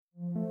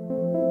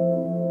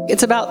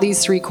It's about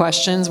these three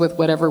questions with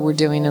whatever we're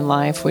doing in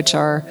life, which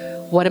are,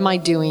 what am I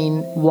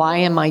doing? Why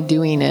am I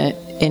doing it?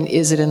 And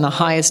is it in the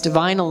highest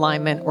divine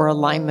alignment or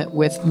alignment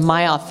with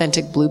my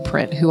authentic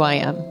blueprint, who I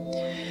am?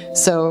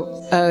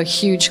 So a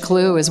huge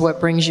clue is what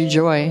brings you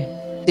joy.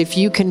 If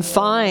you can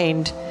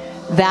find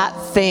that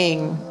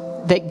thing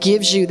that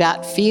gives you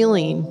that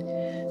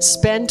feeling,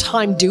 spend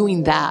time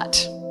doing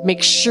that.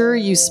 Make sure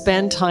you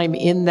spend time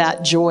in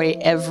that joy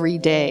every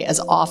day, as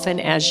often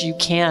as you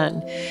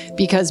can,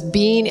 because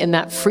being in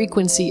that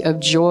frequency of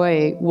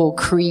joy will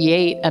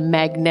create a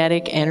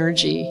magnetic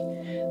energy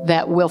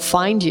that will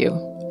find you,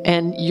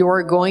 and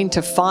you're going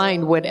to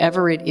find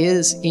whatever it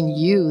is in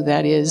you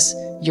that is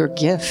your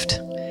gift.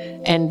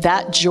 And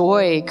that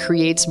joy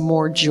creates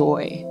more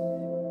joy.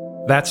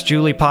 That's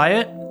Julie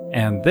Pyatt,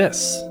 and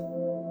this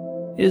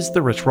is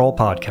the Rich Roll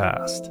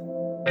Podcast.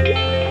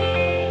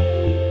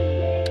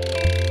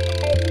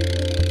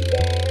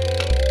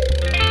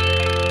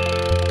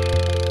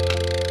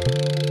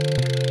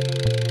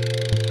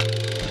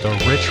 The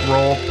Rich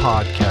Roll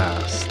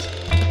Podcast.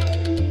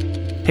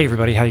 Hey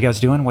everybody, how you guys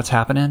doing? What's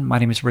happening? My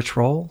name is Rich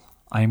Roll.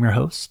 I am your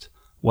host.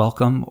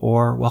 Welcome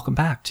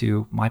back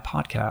to my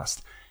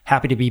podcast.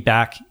 Happy to be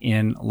back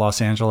in Los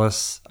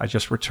Angeles. I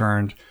just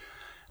returned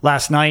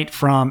last night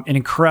from an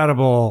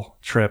incredible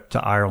trip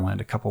to Ireland,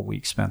 a couple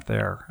weeks spent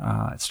there.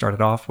 It started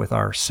off with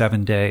our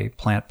 7-day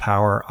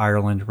Plantpower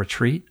Ireland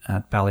retreat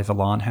at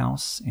Ballyvolane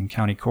House in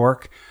County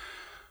Cork,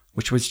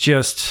 which was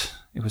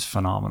it was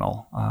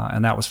phenomenal.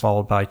 And that was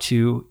followed by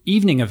 2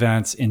 evening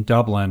events in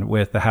Dublin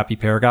with the Happy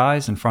Pear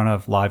guys in front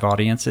of live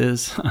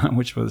audiences,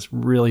 which was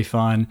really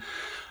fun.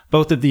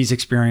 Both of these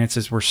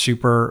experiences were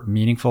super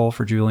meaningful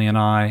for Julie and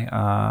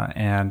I,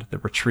 and the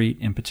retreat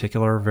in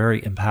particular, very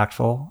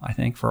impactful, I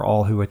think, for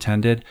all who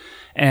attended.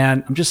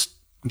 And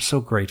I'm so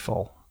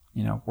grateful.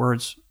 You know,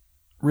 words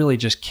really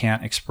just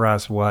can't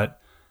express what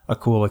a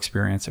cool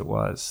experience it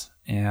was.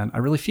 And I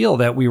really feel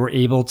that we were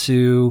able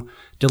to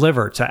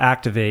deliver, to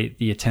activate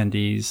the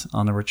attendees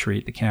on the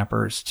retreat, the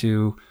campers,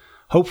 to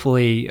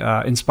hopefully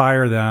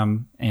inspire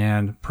them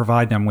and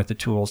provide them with the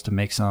tools to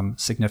make some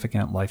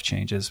significant life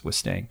changes with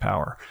staying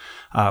power.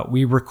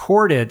 We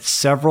recorded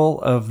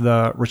several of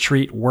the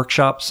retreat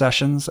workshop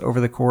sessions over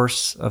the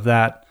course of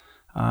that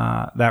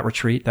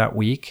retreat that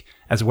week,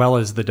 as well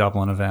as the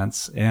Dublin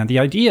events. And the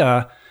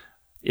idea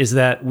is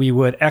that we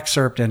would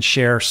excerpt and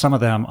share some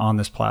of them on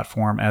this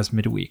platform as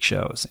midweek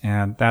shows.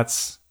 And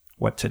that's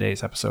what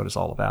today's episode is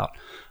all about.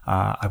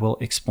 I will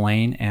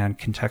explain and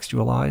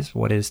contextualize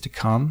what is to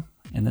come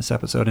in this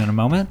episode in a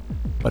moment.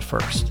 But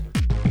first,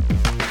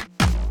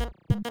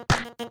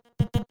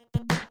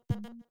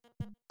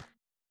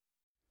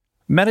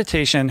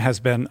 meditation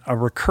has been a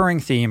recurring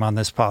theme on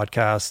this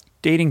podcast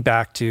dating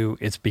back to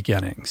its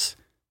beginnings.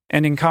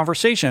 And in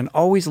conversation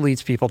always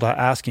leads people to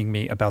asking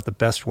me about the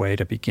best way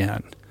to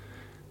begin.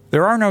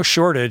 There are no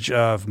shortage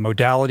of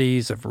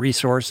modalities, of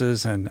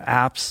resources, and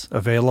apps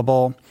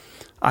available.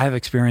 I have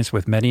experience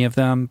with many of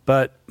them,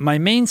 but my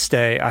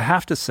mainstay, I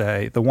have to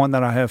say, the one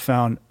that I have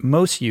found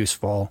most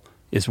useful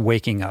is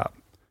Waking Up.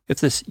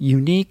 It's this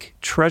unique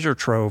treasure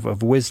trove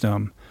of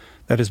wisdom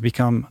that has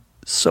become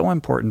so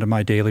important to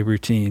my daily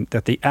routine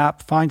that the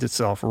app finds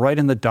itself right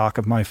in the dock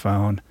of my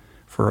phone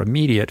for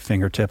immediate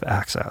fingertip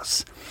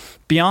access.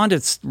 Beyond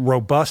its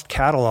robust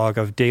catalog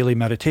of daily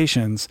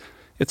meditations,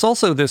 it's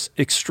also this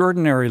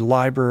extraordinary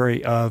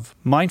library of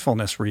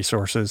mindfulness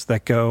resources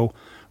that go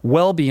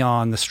well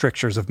beyond the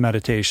strictures of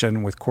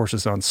meditation, with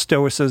courses on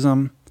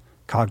stoicism,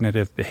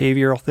 cognitive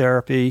behavioral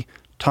therapy,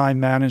 time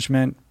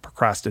management,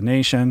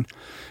 procrastination,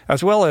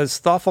 as well as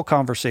thoughtful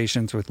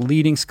conversations with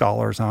leading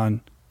scholars on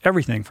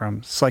everything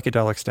from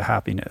psychedelics to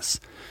happiness.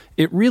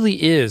 It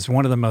really is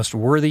one of the most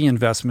worthy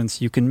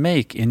investments you can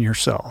make in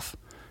yourself.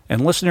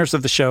 And listeners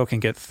of the show can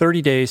get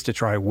 30 days to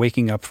try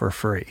Waking Up for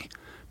free.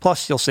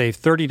 Plus, you'll save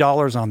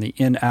 $30 on the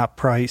in-app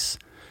price.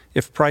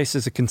 If price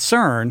is a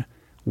concern,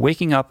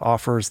 Waking Up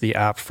offers the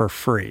app for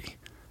free,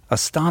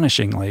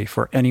 astonishingly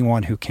for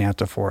anyone who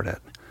can't afford it.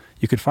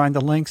 You can find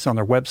the links on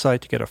their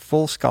website to get a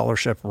full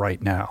scholarship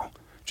right now.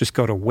 Just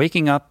go to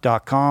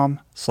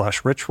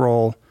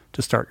wakingup.com/richroll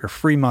to start your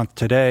free month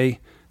today.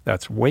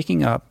 That's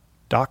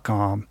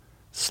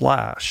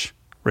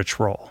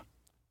wakingup.com/richroll.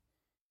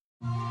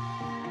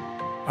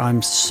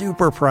 I'm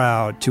super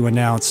proud to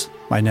announce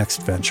my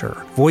next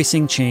venture,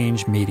 Voicing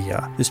Change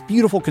Media. This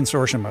beautiful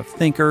consortium of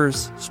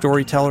thinkers,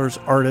 storytellers,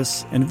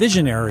 artists, and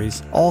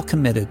visionaries, all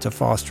committed to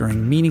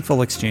fostering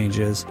meaningful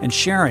exchanges and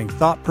sharing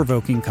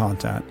thought-provoking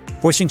content.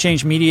 Voicing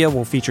Change Media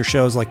will feature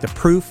shows like The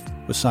Proof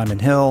with Simon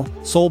Hill,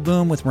 Soul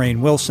Boom with Rainn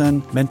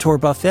Wilson, Mentor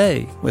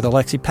Buffet with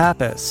Alexi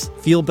Pappas,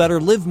 Feel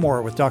Better, Live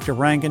More with Dr.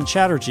 Rangan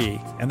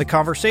Chatterjee, and The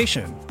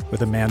Conversation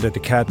with Amanda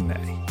de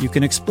Cadenet. You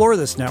can explore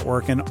this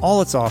network and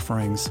all its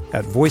offerings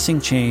at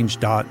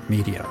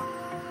voicingchange.media.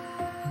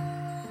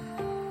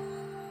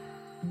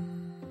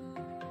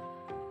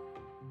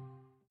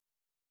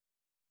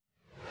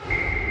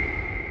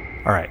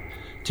 All right,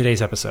 today's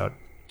episode.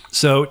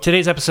 So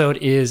today's episode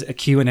is a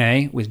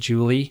Q&A with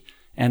Julie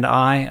and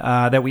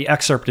I that we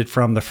excerpted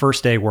from the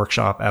first day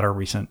workshop at our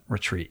recent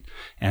retreat.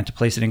 And to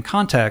place it in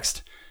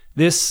context,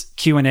 this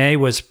Q&A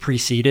was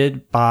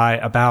preceded by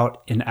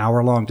about an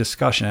hour-long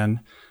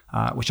discussion,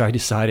 which I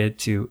decided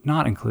to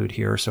not include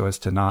here so as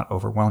to not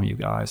overwhelm you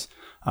guys.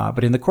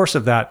 But in the course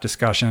of that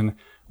discussion,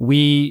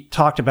 we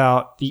talked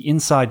about the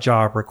inside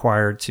job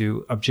required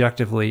to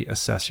objectively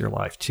assess your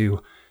life,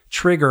 to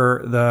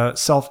trigger the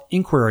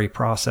self-inquiry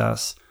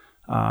process,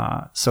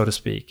 so to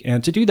speak.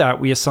 And to do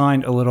that, we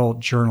assigned a little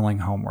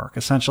journaling homework,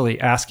 essentially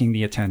asking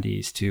the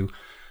attendees to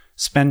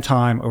spend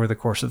time over the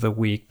course of the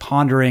week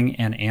pondering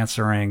and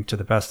answering to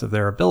the best of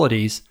their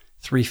abilities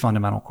 3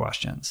 fundamental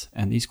questions.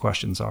 And these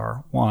questions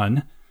are,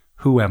 1,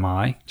 who am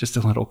I? Just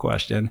a little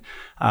question.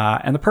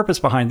 And the purpose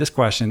behind this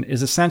question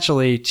is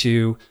essentially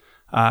to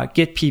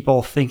get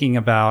people thinking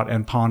about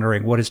and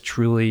pondering what is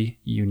truly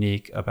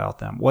unique about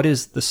them. What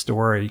is the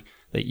story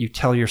that you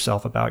tell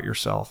yourself about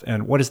yourself?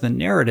 And what is the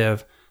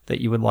narrative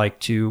that you would like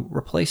to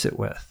replace it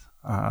with?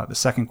 The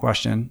second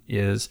question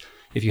is,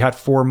 if you had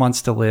 4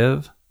 months to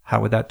live,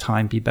 how would that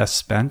time be best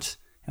spent?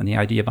 And the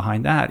idea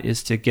behind that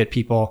is to get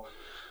people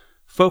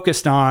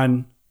focused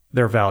on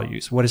their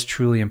values, what is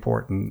truly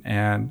important,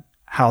 and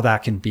how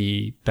that can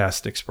be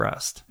best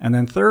expressed. And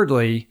then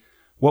thirdly,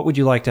 what would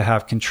you like to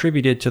have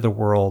contributed to the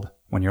world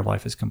when your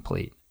life is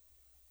complete?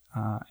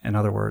 In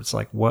other words,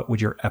 like, what would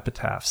your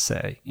epitaph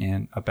say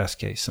in a best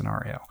case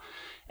scenario?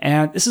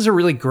 And this is a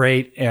really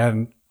great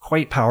and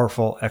quite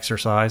powerful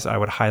exercise. I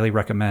would highly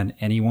recommend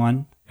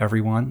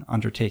everyone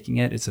undertaking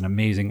it. It's an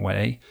amazing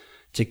way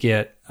to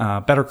get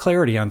better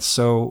clarity on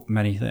so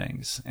many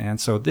things. And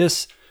so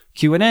this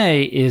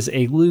Q&A is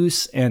a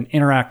loose and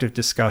interactive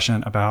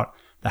discussion about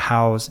the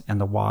hows and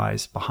the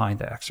whys behind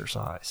the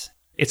exercise.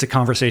 It's a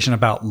conversation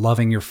about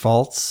loving your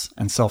faults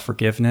and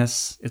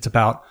self-forgiveness. It's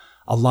about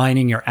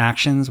aligning your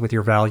actions with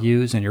your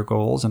values and your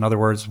goals. In other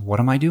words, what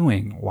am I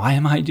doing? Why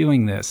am I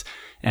doing this?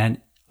 And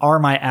are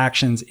my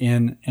actions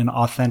in an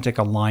authentic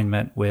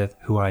alignment with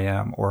who I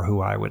am or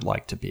who I would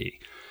like to be?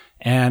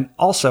 And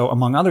also,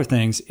 among other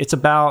things, it's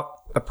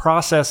about the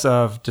process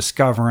of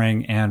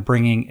discovering and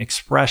bringing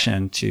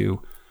expression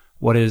to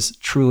what is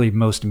truly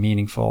most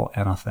meaningful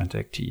and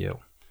authentic to you.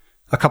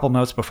 A couple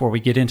notes before we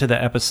get into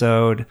the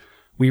episode.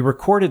 We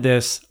recorded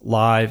this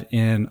live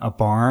in a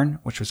barn,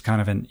 which was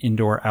kind of an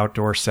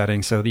indoor-outdoor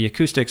setting. So the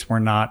acoustics were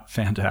not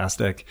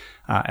fantastic.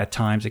 At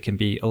times, it can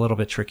be a little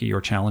bit tricky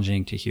or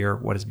challenging to hear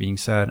what is being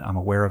said. I'm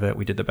aware of it.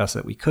 We did the best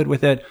that we could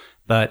with it,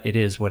 but it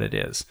is what it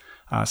is.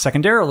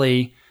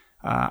 Secondarily,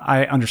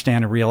 I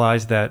understand and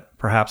realize that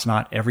perhaps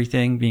not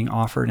everything being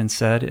offered and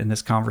said in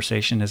this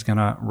conversation is going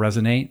to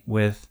resonate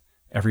with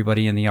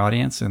everybody in the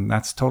audience, and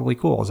that's totally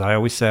cool. As I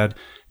always said,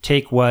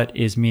 take what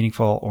is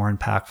meaningful or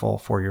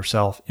impactful for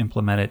yourself,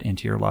 implement it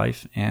into your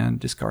life, and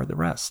discard the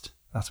rest.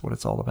 That's what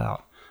it's all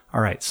about.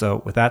 All right,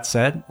 so with that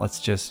said,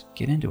 let's just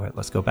get into it.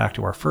 Let's go back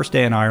to our first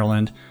day in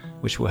Ireland,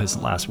 which was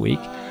last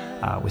week,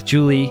 with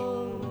Julie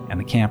and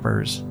the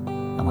campers,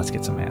 and let's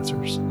get some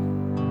answers.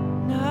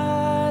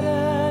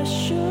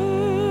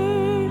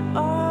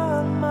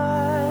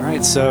 All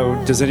right, so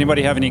does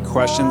anybody have any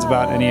questions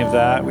about any of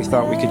that? We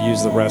thought we could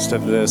use the rest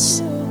of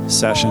this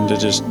session to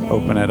just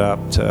open it up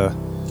to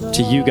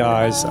you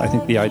guys. I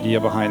think the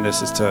idea behind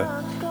this is to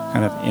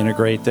kind of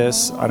integrate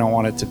this. I don't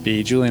want it to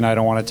be, Julie and I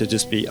don't want it to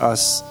just be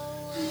us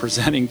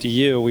presenting to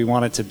you. We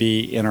want it to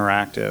be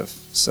interactive.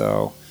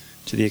 So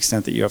to the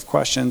extent that you have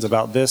questions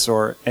about this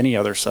or any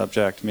other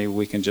subject, maybe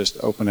we can just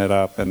open it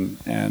up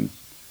and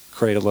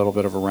create a little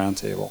bit of a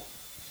roundtable.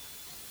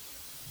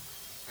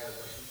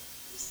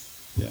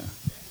 Yeah.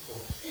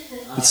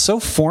 It's so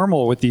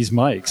formal with these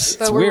mics.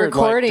 But it's we're weird.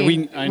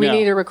 recording. Like, we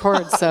need to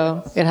record,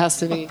 so it has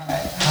to be.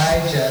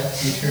 Hi,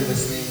 Jeff, if you're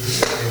listening to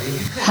the interview.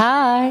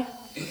 Hi.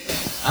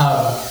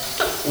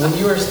 When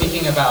you were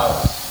speaking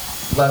about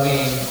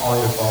loving all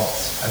your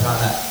faults, I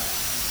found that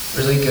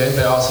really good,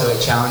 but also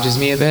it challenges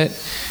me a bit.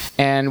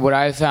 And what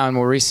I've found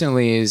more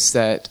recently is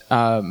that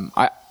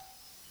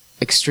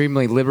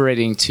extremely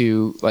liberating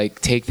to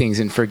like take things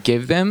and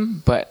forgive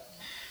them, but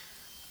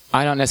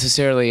I don't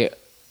necessarily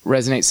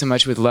resonate so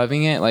much with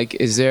loving it. Like,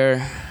 is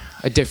there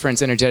a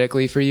difference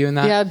energetically for you in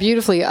that? Yeah,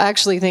 beautifully. I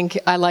actually think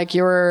I like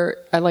your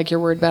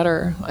word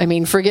better. I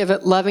mean,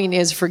 loving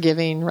is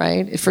forgiving,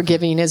 right?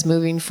 Forgiving is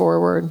moving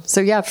forward. So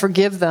yeah,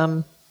 forgive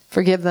them.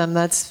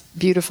 That's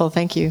beautiful.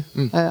 Thank you.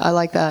 I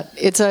like that.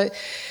 It's what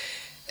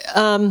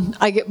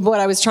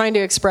I was trying to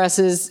express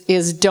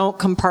is don't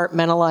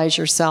compartmentalize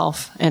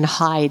yourself and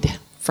hide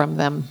from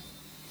them,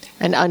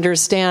 and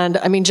understand.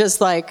 I mean,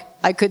 just like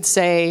I could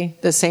say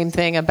the same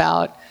thing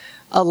about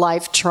a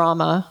life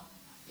trauma.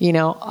 You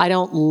know, I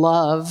don't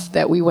love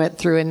that we went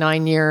through a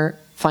 9-year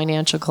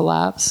financial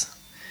collapse,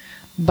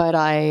 but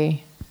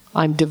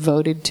I'm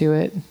devoted to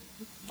it.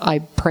 I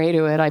pray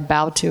to it. I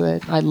bow to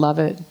it. I love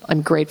it.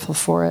 I'm grateful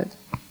for it.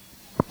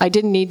 I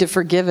didn't need to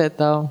forgive it,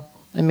 though.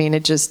 I mean,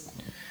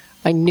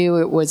 I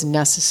knew it was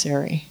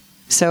necessary.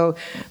 So,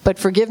 but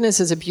forgiveness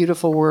is a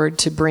beautiful word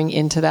to bring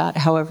into that,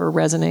 however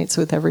resonates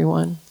with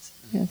everyone.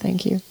 Yeah,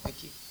 thank you.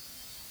 Thank you.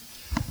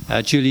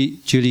 Julie,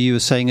 you were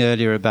saying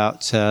earlier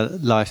about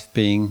life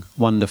being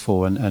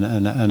wonderful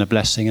and a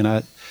blessing, and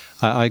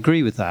I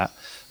agree with that.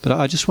 But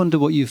I just wonder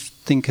what you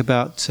think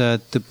about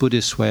the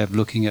Buddhist way of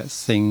looking at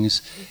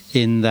things,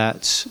 in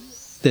that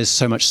there's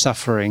so much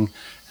suffering,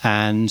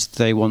 and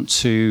they want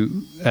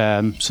to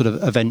sort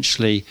of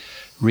eventually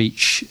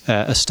reach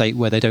a state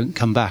where they don't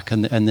come back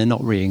and they're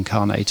not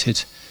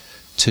reincarnated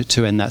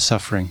to end that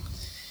suffering.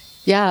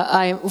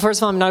 Yeah, first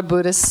of all, I'm not a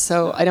Buddhist,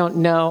 so I don't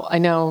know. I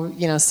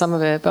know, some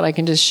of it, but I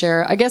can just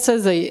share. I guess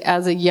as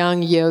a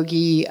young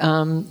yogi,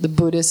 the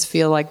Buddhists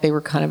feel like they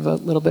were kind of a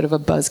little bit of a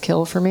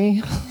buzzkill for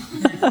me.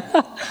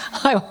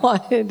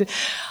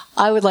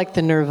 I would like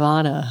the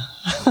nirvana.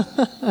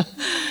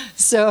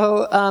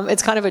 So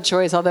it's kind of a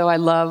choice, although I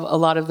love a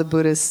lot of the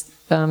Buddhist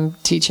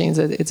teachings.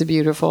 It's a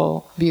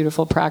beautiful,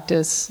 beautiful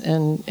practice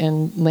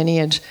and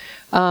lineage.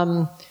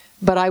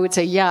 But I would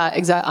say,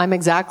 I'm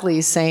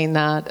exactly saying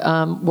that.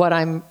 What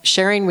I'm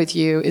sharing with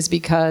you is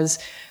because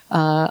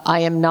I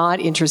am not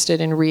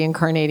interested in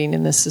reincarnating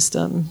in this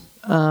system.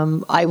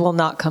 I will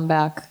not come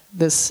back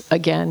this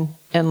again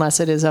unless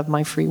it is of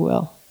my free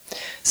will.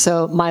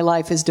 So my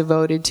life is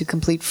devoted to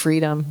complete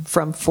freedom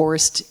from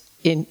forced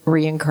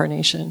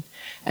reincarnation.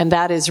 And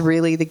that is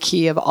really the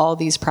key of all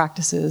these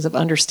practices, of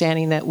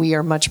understanding that we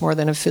are much more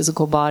than a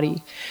physical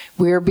body.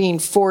 We are being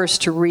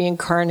forced to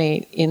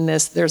reincarnate in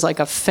this. There's like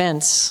a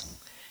fence,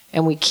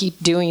 and we keep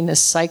doing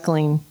this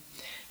cycling.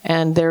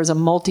 And there's a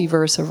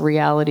multiverse of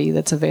reality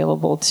that's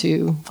available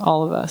to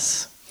all of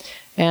us.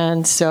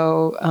 And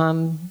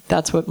so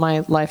that's what my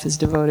life is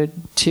devoted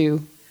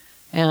to.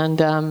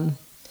 And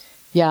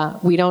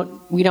we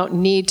don't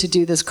need to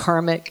do this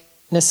karmic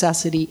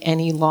necessity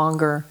any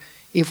longer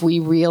if we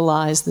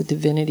realize the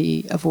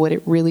divinity of what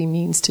it really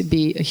means to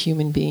be a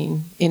human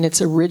being in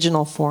its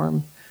original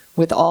form,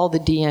 with all the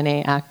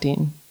DNA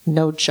acting,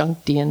 no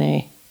junk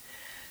DNA.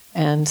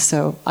 And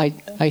so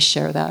I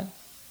share that.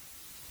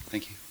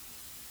 Thank you.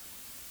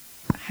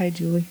 Hi,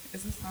 Julie.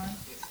 Is this on?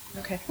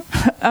 Okay.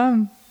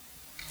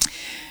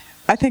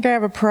 I think I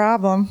have a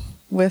problem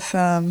with,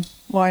 I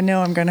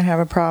know I'm going to have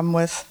a problem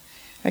with,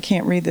 I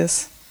can't read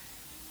this,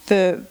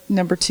 the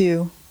number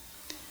 2,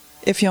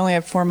 if you only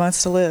have 4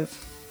 months to live.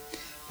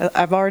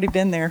 I've already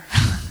been there.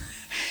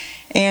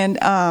 And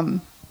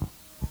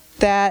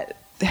that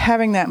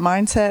having that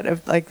mindset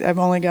of like, I've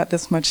only got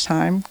this much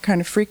time kind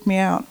of freaked me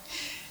out.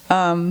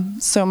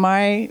 So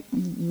my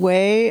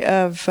way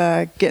of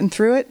getting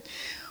through it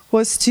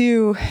was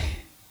to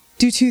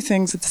do 2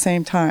 things at the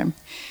same time.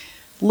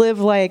 Live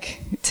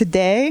like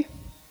today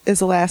is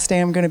the last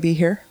day I'm going to be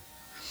here.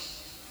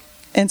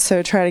 And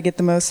so try to get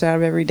the most out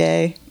of every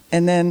day.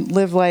 And then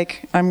live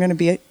like I'm going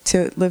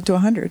to live to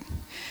 100.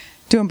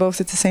 Do them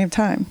both at the same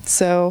time.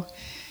 So,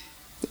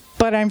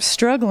 but I'm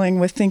struggling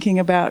with thinking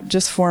about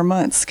just 4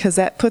 months, because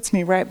that puts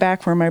me right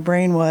back where my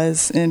brain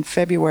was in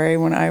February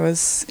when I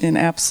was in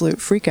absolute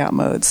freakout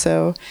mode.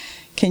 So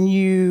can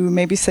you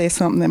maybe say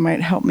something that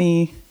might help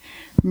me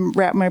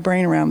wrap my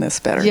brain around this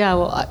better? Yeah,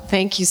 well,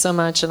 thank you so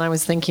much. And I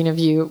was thinking of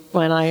you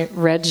when I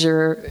read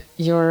your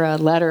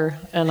letter,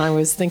 and I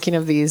was thinking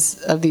of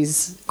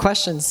these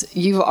questions.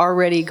 You've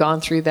already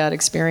gone through that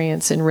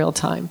experience in real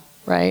time,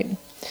 right?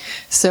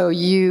 So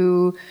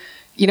the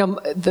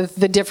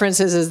difference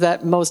is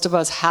that most of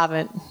us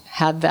haven't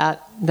had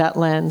that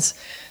lens.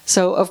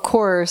 So of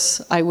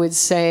course, I would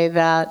say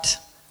that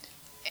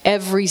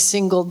every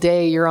single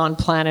day you're on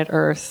planet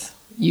Earth,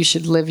 you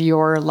should live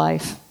your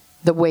life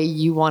the way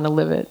you want to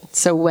live it.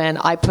 So when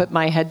I put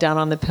my head down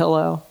on the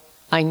pillow,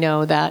 I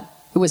know that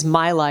it was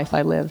my life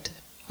I lived.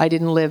 I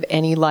didn't live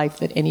any life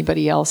that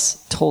anybody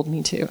else told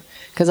me to,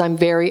 because I'm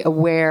very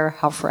aware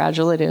how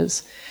fragile it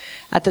is.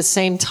 At the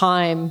same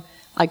time,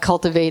 I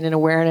cultivate an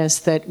awareness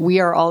that we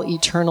are all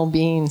eternal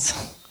beings.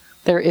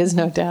 There is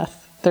no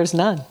death. There's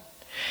none.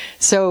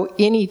 So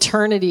in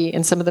eternity,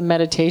 in some of the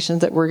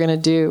meditations that we're going to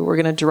do, we're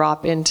going to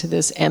drop into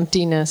this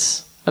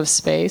emptiness of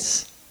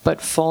space,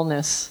 but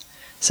fullness.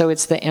 So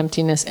it's the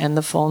emptiness and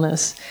the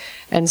fullness.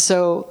 And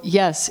so,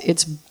 yes,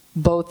 it's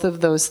both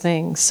of those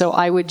things. So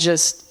I would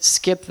just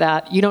skip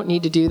that. You don't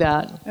need to do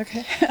that.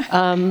 Okay.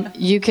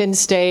 You can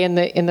stay in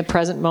the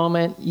present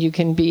moment. You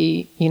can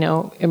be,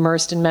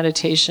 immersed in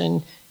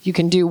meditation. You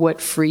can do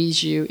what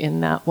frees you in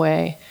that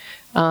way.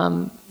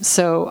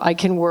 So I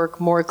can work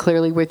more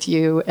clearly with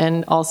you,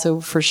 and also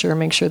for sure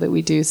make sure that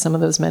we do some of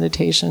those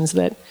meditations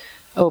that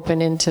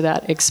open into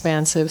that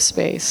expansive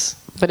space.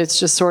 But it's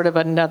just sort of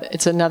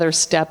another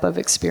step of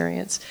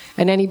experience.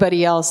 And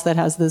anybody else that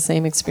has the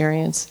same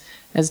experience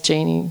as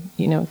Janie,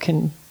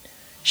 can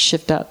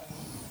shift up.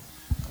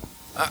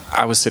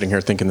 I was sitting here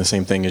thinking the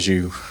same thing as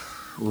you,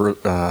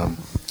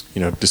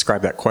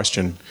 described that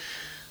question.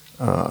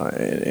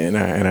 And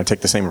I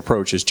take the same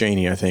approach as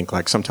Janie. I think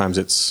like sometimes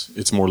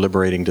it's more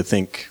liberating to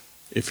think,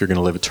 if you're going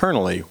to live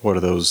eternally, what are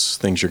those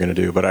things you're going to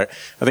do? But I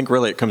think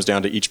really it comes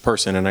down to each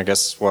person. And I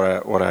guess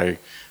what I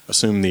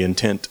assume the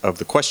intent of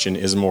the question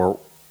is more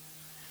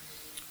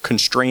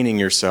constraining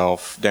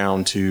yourself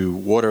down to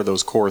what are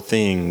those core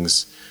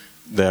things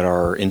that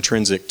are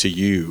intrinsic to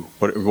you.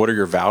 What are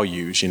your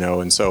values,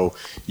 And so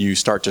you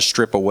start to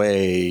strip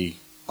away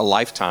a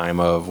lifetime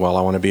of, well,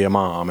 I want to be a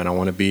mom, and I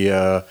want to be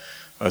a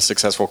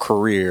successful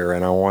career,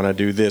 and I want to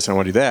do this, and I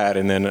want to do that.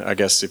 And then I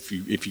guess if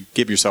you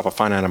give yourself a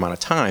finite amount of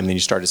time, then you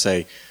start to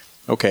say,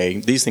 okay,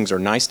 these things are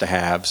nice to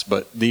haves,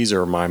 but these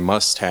are my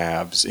must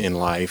haves in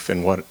life.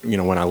 And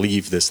when I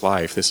leave this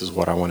life, this is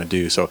what I want to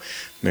do. So,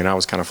 I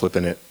was kind of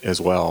flipping it as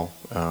well.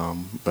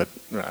 But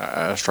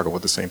I struggle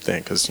with the same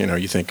thing because,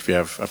 you think if you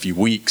have a few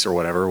weeks or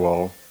whatever,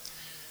 well,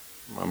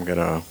 I'm going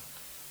to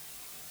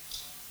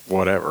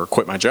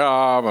quit my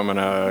job. I'm going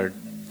to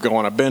go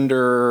on a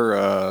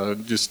bender,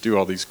 just do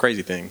all these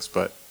crazy things.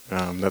 But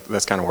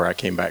that's kind of where I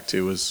came back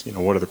to is,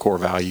 what are the core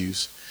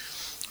values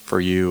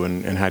for you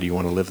and how do you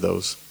want to live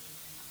those?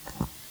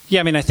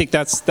 Yeah, I think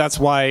that's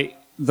why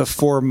the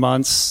 4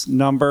 months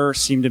number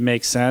seemed to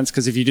make sense.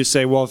 Because if you just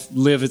say, well,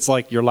 if it's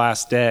like your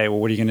last day, well,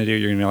 what are you going to do?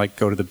 You're going to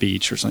go to the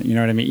beach or something. You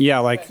know what I mean? Yeah,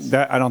 like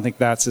that. I don't think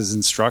that's as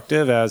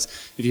instructive as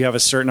if you have a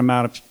certain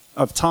amount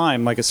of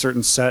time, like a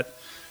certain set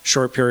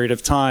short period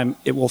of time.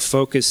 It will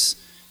focus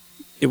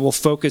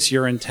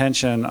your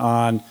intention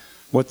on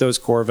what those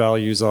core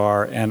values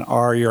are, and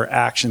are your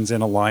actions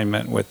in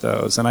alignment with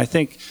those. And I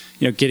think,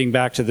 getting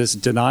back to this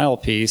denial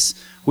piece,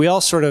 we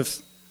all sort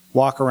of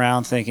walk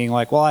around thinking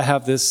like, well, I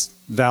have this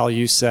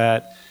value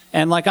set,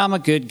 and like I'm a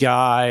good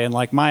guy, and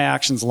like my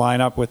actions line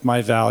up with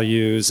my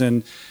values,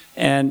 and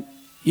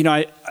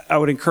I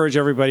would encourage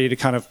everybody to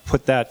kind of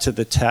put that to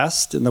the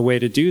test. And the way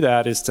to do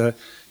that is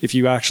if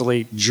you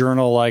actually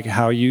journal like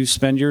how you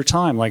spend your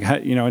time, like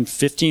in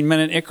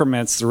 15-minute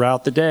increments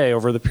throughout the day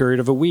over the period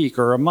of a week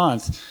or a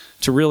month,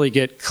 to really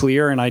get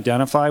clear and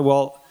identify,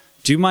 well,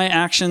 do my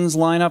actions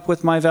line up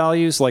with my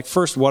values? Like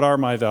first, what are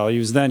my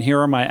values? Then here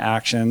are my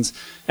actions,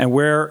 and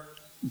where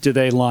do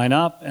they line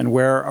up, and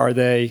where are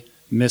they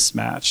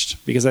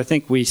mismatched? Because I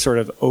think we sort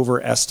of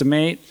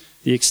overestimate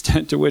the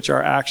extent to which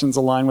our actions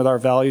align with our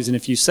values. And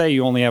if you say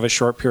you only have a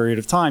short period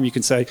of time, you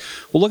can say,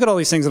 well, look at all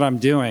these things that I'm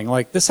doing.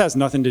 Like this has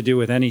nothing to do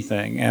with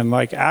anything. And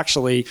like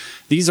actually,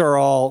 these are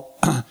all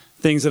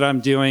things that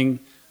I'm doing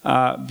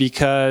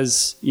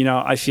because,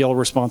 I feel a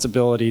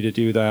responsibility to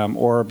do them,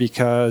 or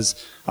because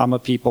I'm a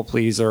people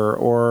pleaser,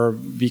 or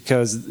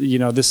because,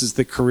 this is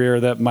the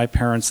career that my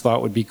parents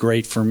thought would be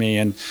great for me.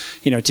 And,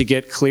 to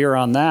get clear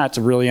on that,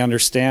 to really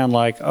understand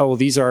like, oh,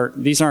 these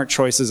aren't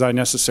choices I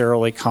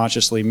necessarily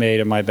consciously made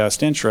in my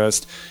best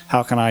interest.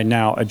 How can I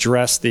now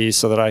address these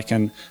so that I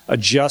can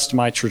adjust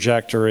my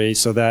trajectory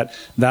so that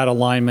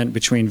alignment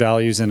between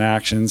values and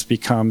actions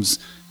becomes,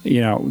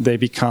 they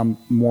become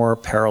more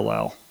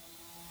parallel.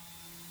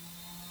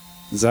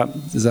 Does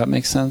that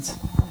make sense?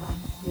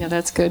 Yeah,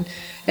 that's good.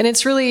 And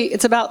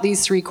it's about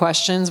these three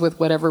questions with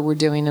whatever we're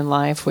doing in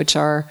life, which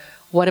are,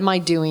 what am I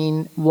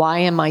doing? Why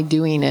am I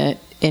doing it?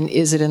 And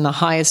is it in the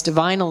highest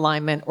divine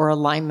alignment or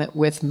alignment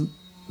with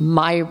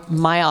my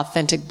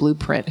authentic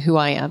blueprint, who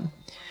I am?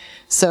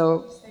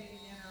 So,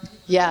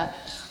 yeah.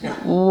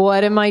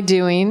 What am I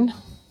doing?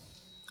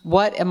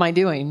 What am I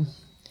doing?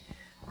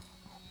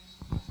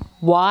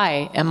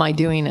 Why am I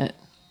doing it?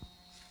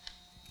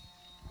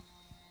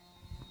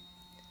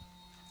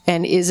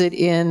 And is it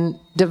in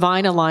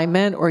divine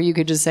alignment, or you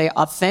could just say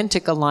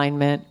authentic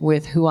alignment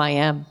with who I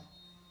am?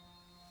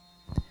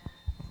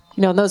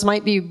 Those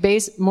might be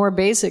more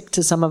basic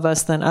to some of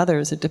us than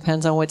others. It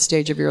depends on what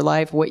stage of your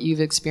life, what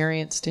you've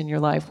experienced in your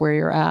life, where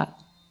you're at.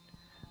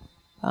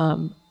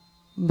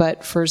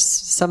 But for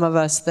some of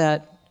us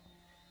that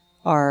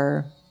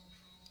are,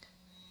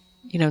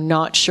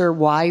 not sure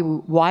why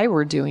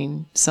we're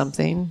doing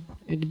something,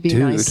 it'd be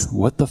nice. Dude,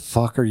 what the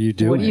fuck are you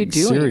doing? What are you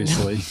doing?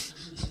 Seriously.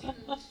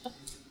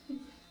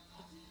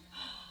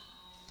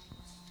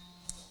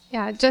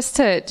 Yeah, just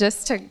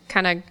to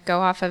kind of go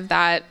off of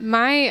that,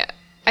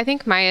 I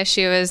think my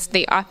issue is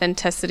the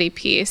authenticity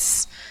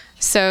piece.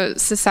 So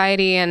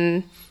society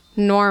and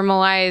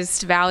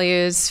normalized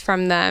values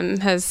from them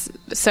has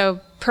so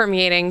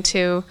permeating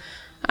to,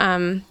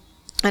 I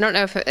don't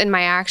know if in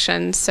my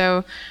actions.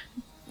 So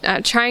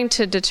trying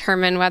to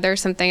determine whether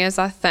something is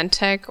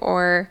authentic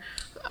or,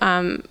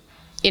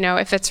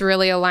 if it's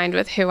really aligned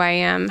with who I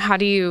am. How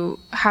do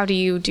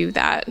you do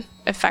that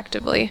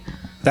effectively?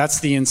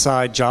 That's the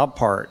inside job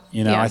part.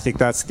 Yeah. I think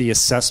that's the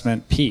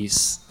assessment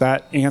piece.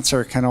 That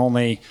answer can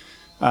only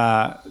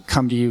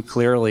come to you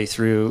clearly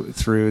through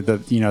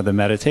the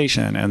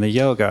meditation and the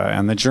yoga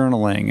and the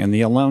journaling and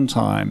the alone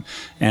time.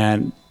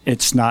 And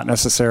it's not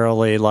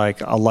necessarily like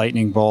a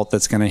lightning bolt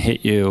that's going to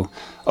hit you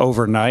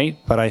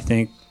overnight. But I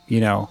think,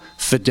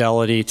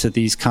 fidelity to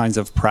these kinds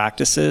of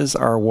practices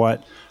are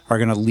what are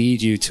going to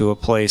lead you to a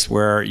place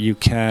where you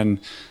can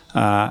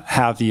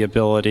have the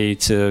ability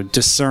to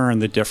discern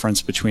the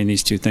difference between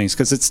these two things.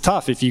 Because it's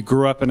tough. If you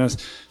grew up in a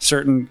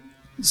certain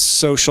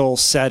social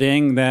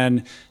setting,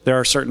 then there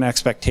are certain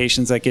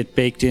expectations that get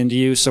baked into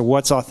you. So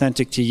what's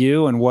authentic to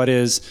you and what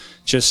is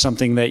just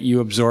something that you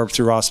absorb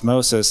through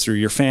osmosis through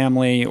your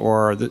family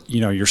or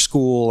your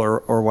school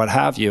or what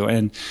have you.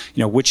 And,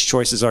 which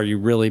choices are you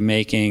really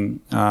making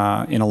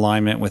in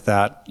alignment with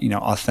that,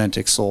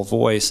 authentic soul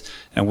voice,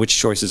 and which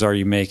choices are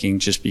you making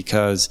just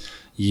because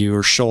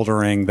you're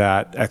shouldering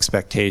that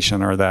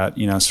expectation or that,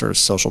 sort of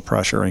social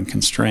pressure and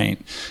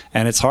constraint.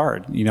 And it's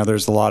hard.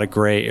 There's a lot of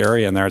gray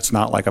area in there. It's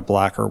not like a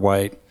black or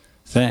white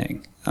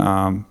thing.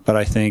 But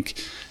I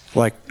think,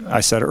 like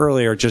I said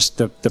earlier, just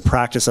the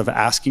practice of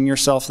asking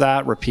yourself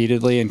that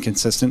repeatedly and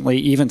consistently,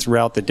 even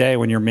throughout the day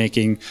when you're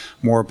making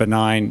more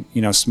benign,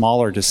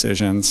 smaller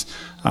decisions,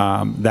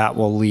 that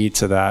will lead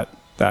to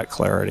that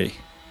clarity.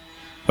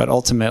 But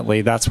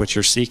ultimately, that's what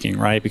you're seeking,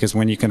 right? Because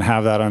when you can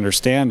have that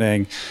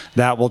understanding,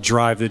 that will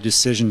drive the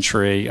decision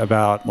tree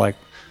about like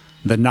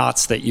the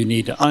knots that you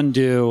need to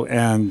undo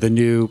and the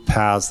new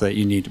paths that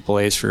you need to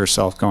blaze for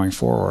yourself going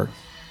forward.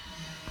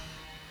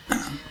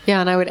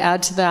 Yeah, and I would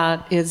add to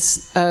that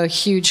is a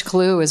huge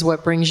clue is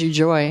what brings you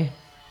joy.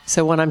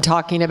 So when I'm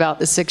talking about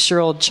the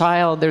 6-year-old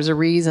child, there's a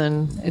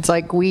reason. It's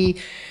like we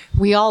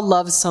all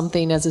love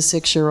something as a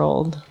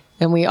 6-year-old,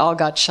 and we all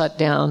got shut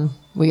down.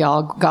 We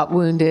all got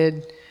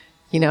wounded.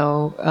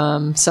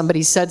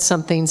 Somebody said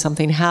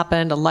something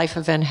happened, a life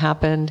event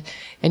happened,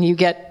 and you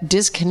get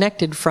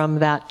disconnected from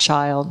that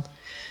child.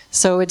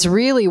 So it's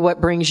really what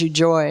brings you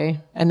joy,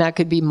 and that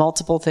could be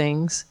multiple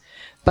things.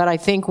 But I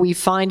think we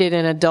find it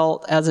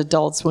as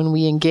adults when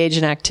we engage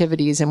in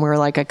activities and we're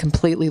like a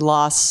completely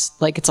lost,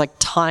 like it's like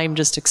time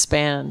just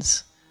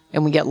expands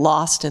and we get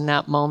lost in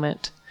that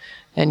moment.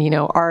 And,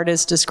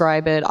 artists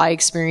describe it. I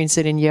experience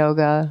it in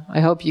yoga. I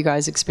hope you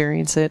guys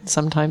experience it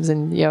sometimes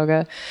in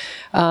yoga.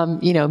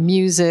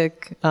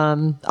 Music.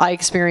 I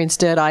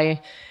experienced it.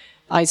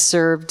 I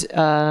served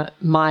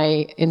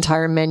my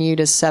entire menu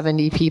to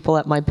 70 people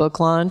at my book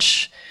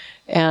launch.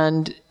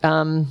 And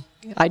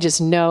I just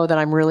know that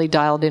I'm really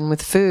dialed in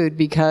with food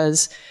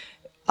because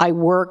I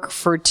work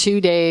for 2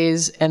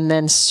 days and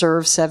then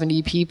serve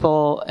 70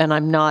 people, and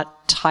I'm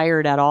not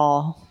tired at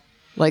all.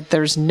 Like,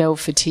 there's no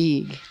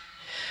fatigue.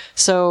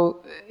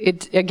 So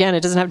it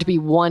doesn't have to be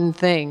one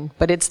thing,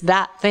 but it's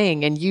that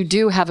thing. And you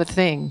do have a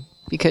thing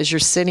because you're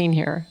sitting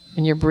here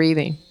and you're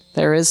breathing.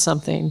 There is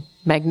something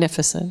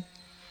magnificent.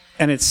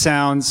 And it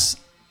sounds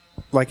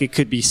like it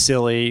could be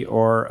silly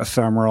or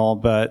ephemeral,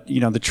 but,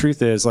 the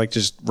truth is, like,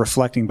 just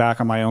reflecting back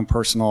on my own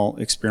personal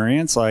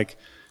experience, like,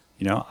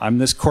 I'm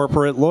this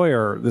corporate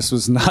lawyer. This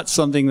was not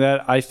something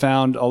that I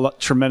found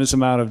tremendous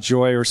amount of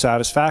joy or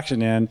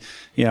satisfaction in.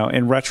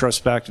 In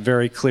retrospect,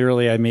 very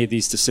clearly, I made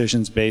these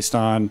decisions based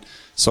on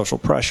social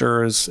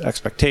pressures,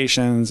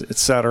 expectations,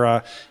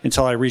 etc.,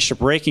 until I reached a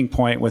breaking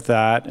point with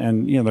that.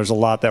 And, there's a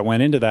lot that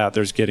went into that.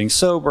 There's getting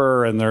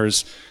sober, and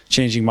there's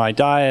changing my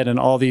diet, and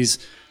all these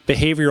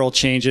behavioral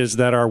changes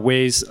that are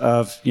ways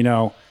of,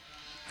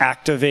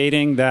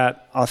 activating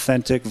that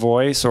authentic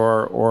voice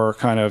or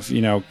kind of,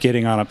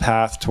 getting on a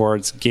path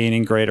towards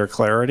gaining greater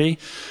clarity.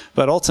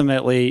 But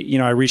ultimately,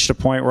 I reached a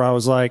point where I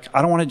was like,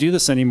 I don't want to do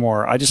this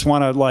anymore. I just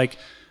want to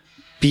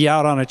be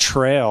out on a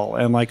trail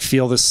and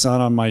feel the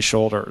sun on my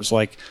shoulders.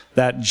 Like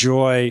that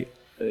joy,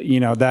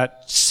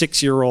 that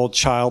 6-year-old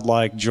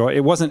childlike joy.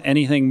 It wasn't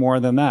anything more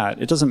than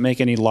that. It doesn't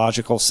make any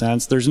logical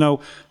sense. There's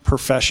no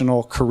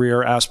professional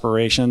career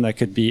aspiration that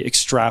could be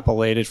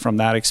extrapolated from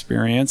that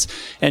experience.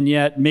 And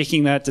yet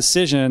making that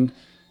decision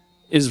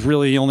is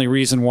really the only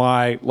reason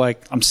why,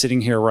 I'm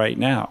sitting here right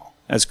now,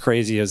 as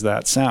crazy as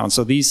that sounds.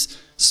 So these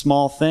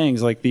small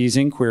things, like these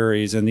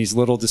inquiries and these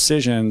little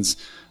decisions,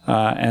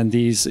 and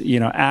these,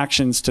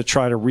 actions to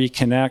try to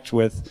reconnect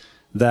with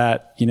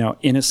that,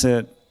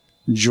 innocent,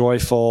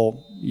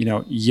 joyful,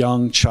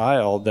 young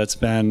child that's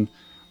been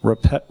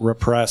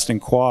repressed and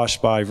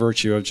quashed by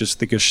virtue of just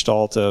the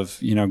gestalt of,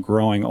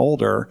 growing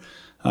older,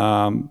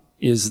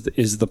 is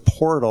the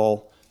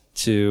portal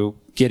to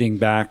getting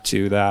back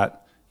to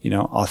that,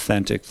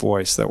 authentic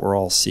voice that we're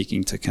all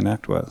seeking to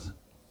connect with.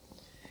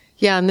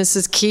 Yeah, and this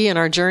is key in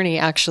our journey,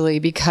 actually,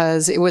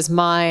 because it was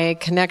my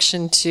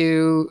connection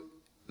to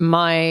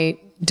my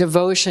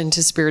devotion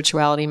to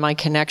spirituality, my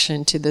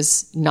connection to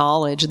this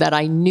knowledge that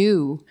I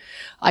knew.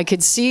 I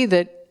could see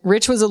that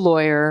Rich was a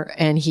lawyer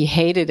and he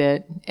hated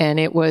it, and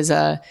it was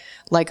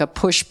like a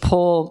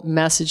push-pull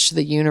message to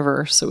the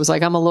universe. It was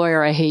like, I'm a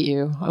lawyer, I hate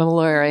you. I'm a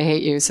lawyer, I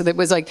hate you. So that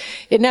was like,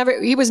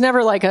 he was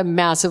never like a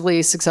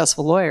massively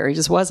successful lawyer. He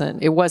just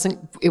wasn't. It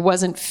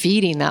wasn't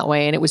feeding that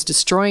way, and it was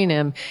destroying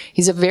him.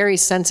 He's a very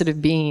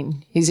sensitive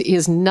being. He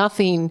has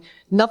nothing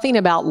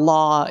about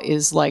law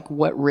is like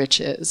what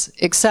Rich is,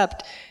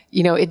 except,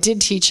 it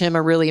did teach him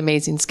a really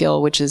amazing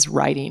skill, which is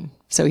writing.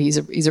 So he's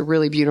a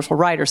really beautiful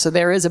writer. So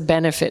there is a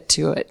benefit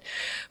to it.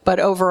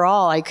 But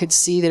overall, I could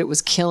see that it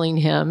was killing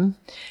him.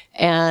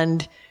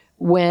 And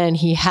when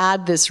he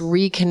had this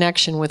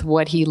reconnection with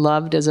what he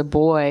loved as a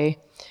boy,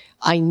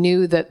 I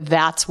knew that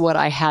that's what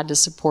I had to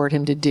support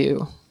him to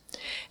do.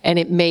 And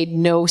it made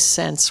no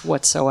sense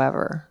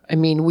whatsoever. I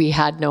mean, we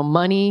had no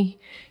money.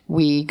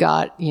 We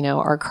got,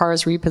 our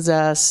cars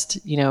repossessed,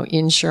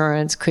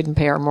 insurance, couldn't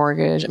pay our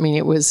mortgage. I mean,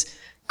 it was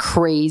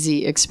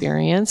crazy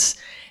experience.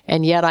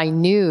 And yet I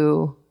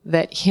knew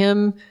that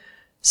him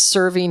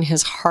serving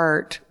his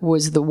heart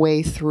was the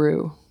way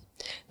through.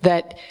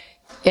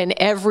 And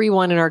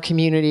everyone in our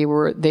community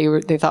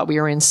they thought we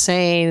were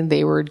insane.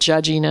 They were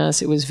judging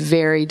us. It was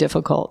very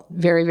difficult,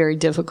 very, very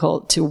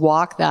difficult to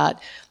walk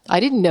that. I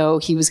didn't know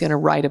he was going to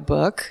write a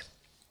book,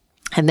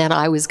 and then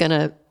I was going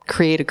to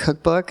create a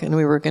cookbook, and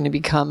we were going to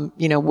become,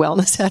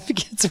 wellness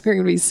advocates. We were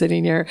going to be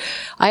sitting here.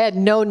 I had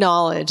no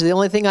knowledge. The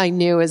only thing I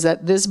knew is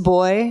that this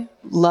boy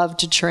loved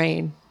to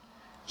train.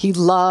 He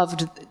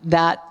loved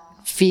that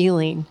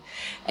feeling.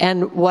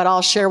 And what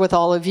I'll share with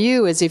all of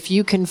you is if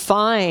you can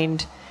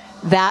find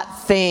that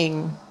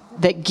thing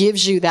that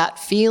gives you that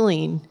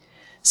feeling,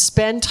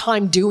 spend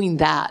time doing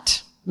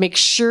that. Make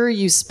sure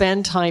you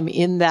spend time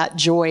in that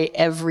joy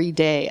every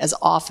day, as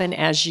often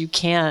as you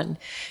can,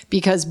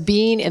 because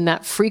being in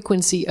that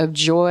frequency of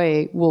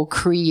joy will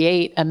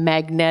create a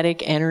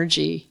magnetic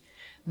energy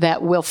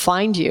that will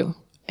find you.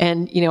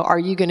 And, are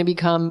you going to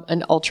become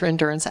an ultra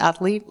endurance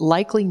athlete?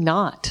 Likely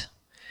not.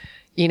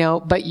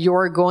 But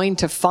you're going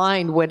to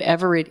find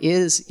whatever it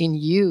is in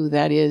you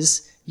that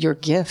is your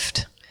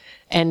gift.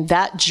 And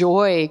that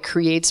joy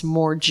creates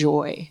more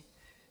joy.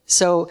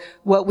 So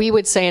what we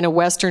would say in a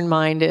Western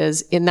mind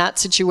is, in that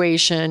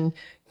situation,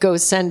 go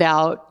send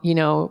out,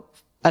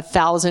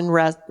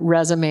 1,000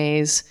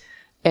 resumes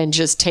and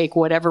just take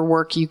whatever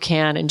work you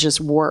can and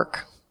just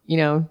work,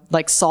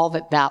 solve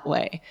it that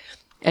way.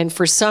 And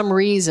for some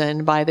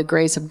reason, by the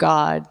grace of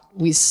God,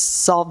 we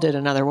solved it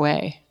another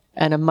way,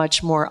 and a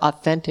much more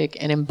authentic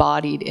and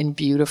embodied and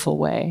beautiful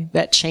way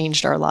that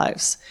changed our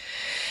lives.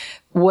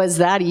 Was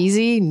that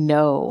easy?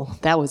 No,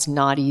 that was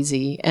not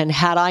easy. And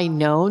had I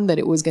known that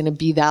it was going to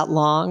be that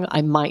long,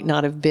 I might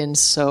not have been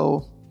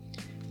so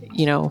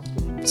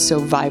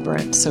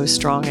vibrant, so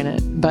strong in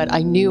it. But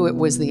I knew it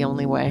was the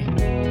only way.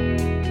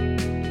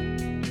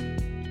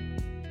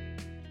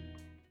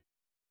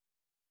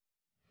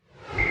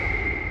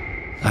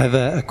 I have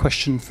a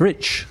question for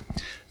Rich.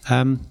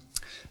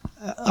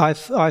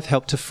 I've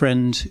helped a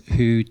friend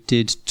who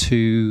did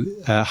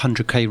 2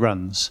 100k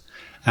runs,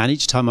 and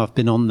each time I've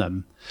been on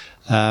them,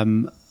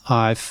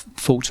 I've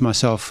thought to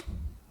myself,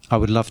 I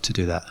would love to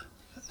do that.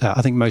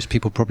 I think most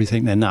people probably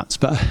think they're nuts,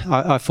 but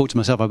I thought to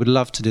myself, I would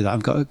love to do that.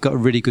 I've got a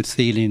really good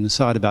feeling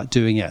inside about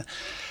doing it.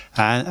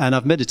 And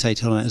I've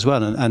meditated on it as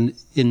well. And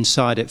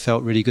inside it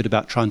felt really good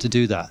about trying to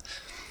do that.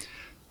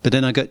 But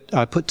then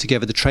I put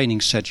together the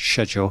training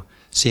schedule,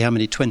 see how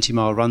many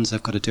 20-mile runs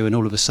I've got to do, and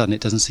all of a sudden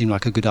it doesn't seem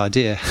like a good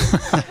idea.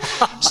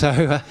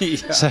 So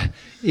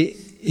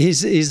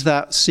is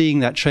that, seeing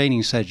that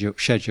training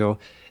schedule,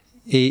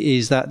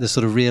 is that the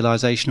sort of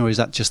realization, or is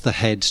that just the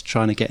head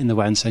trying to get in the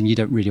way and saying you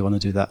don't really want to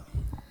do that?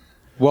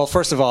 Well,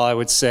 first of all, I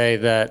would say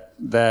that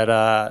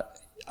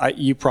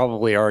you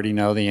probably already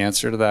know the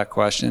answer to that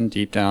question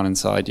deep down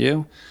inside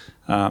you.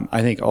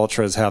 I think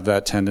ultras have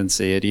that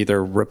tendency. It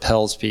either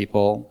repels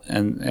people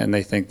and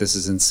they think this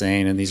is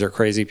insane and these are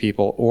crazy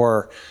people,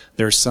 or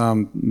there's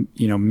some,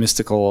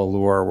 mystical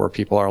allure where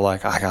people are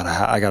like, I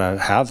gotta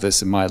have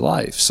this in my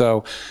life.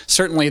 So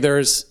certainly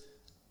there's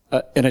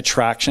an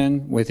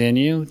attraction within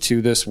you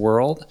to this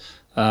world.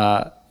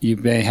 You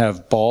may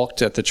have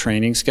balked at the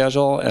training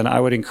schedule, and I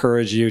would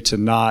encourage you to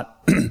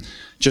not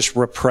just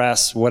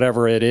repress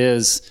whatever it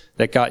is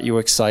that got you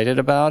excited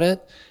about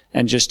it,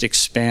 and just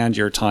expand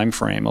your time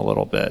frame a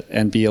little bit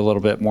and be a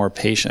little bit more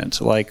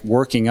patient. Like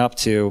working up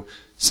to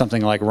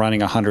something like running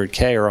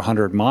 100K or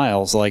 100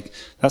 miles, like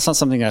that's not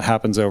something that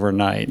happens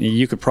overnight.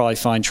 You could probably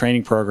find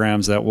training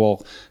programs that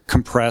will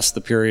compress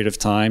the period of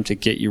time to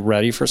get you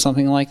ready for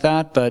something like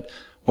that, but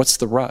what's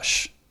the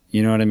rush?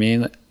 You know what I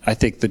mean? I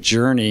think the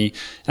journey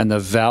and the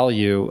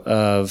value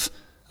of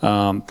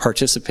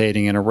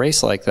participating in a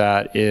race like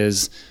that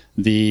is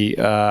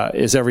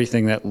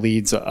everything that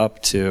leads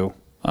up to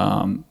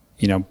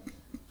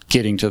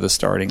getting to the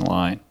starting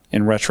line.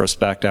 In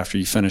retrospect, after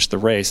you finish the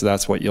race,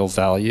 that's what you'll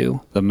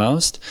value the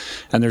most.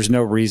 And there's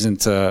no reason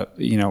to,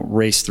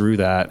 race through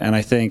that. And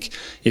I think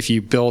if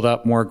you build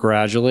up more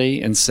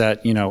gradually and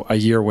set, a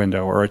year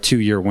window or a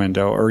 2-year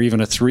window or even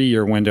a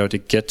 3-year window to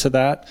get to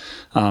that,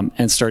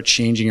 and start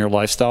changing your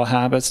lifestyle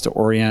habits to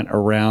orient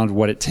around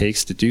what it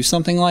takes to do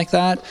something like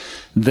that,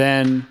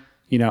 then,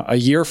 a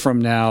year from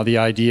now, the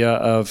idea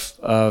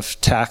of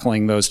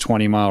tackling those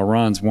 20-mile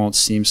runs won't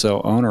seem so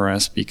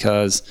onerous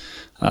because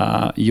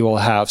you will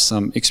have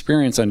some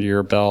experience under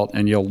your belt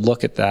and you'll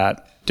look at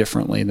that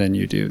differently than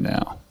you do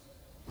now.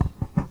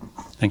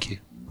 Thank you.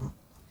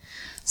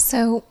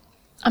 So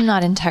I'm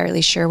not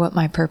entirely sure what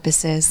my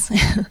purpose is,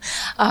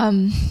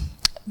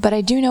 but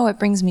I do know what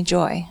brings me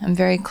joy. I'm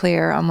very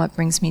clear on what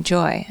brings me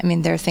joy. I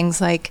mean, there are things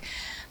like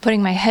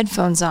putting my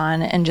headphones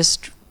on and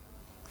just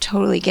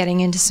totally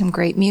getting into some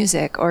great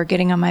music, or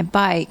getting on my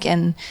bike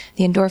and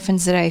the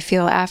endorphins that I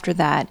feel after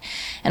that.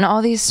 And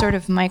all these sort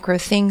of micro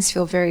things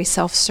feel very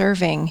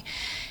self-serving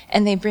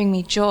and they bring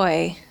me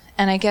joy.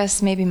 And I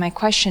guess maybe my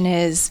question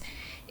is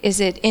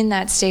it in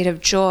that state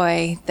of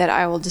joy that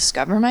I will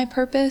discover my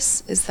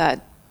purpose? Is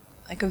that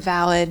like a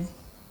valid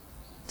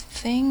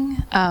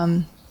thing?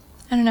 I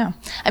I don't know.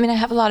 I mean, I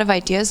have a lot of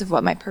ideas of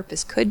what my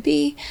purpose could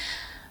be,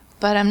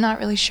 but I'm not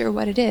really sure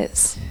what it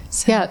is.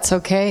 So. Yeah, it's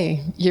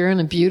okay. You're in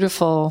a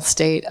beautiful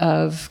state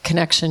of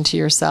connection to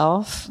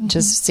yourself,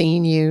 just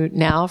seeing you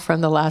now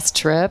from the last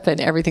trip and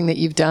everything that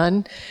you've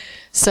done.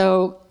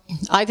 So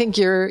I think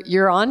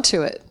you're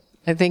onto it.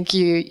 I think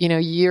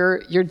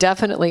you're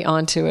definitely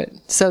onto it.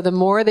 So the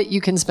more that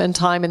you can spend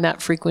time in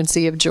that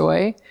frequency of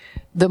joy,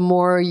 the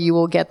more you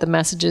will get the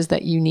messages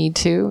that you need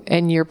to,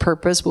 and your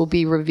purpose will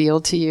be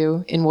revealed to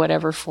you in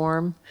whatever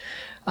form.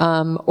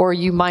 Or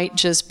you might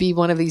just be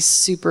one of these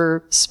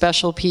super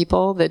special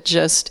people that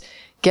just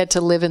get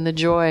to live in the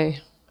joy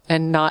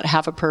and not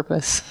have a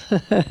purpose.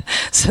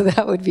 So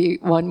that would be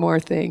one more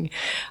thing.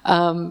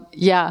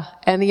 Yeah.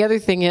 And the other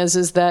thing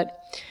is that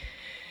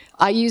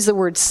I use the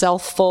word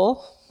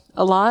self-full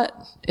a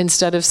lot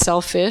instead of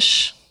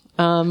selfish.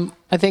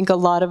 I think a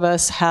lot of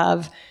us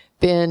have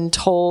been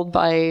told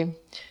by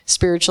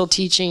spiritual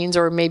teachings,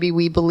 or maybe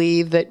we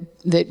believe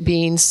that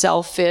being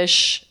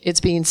selfish, it's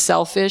being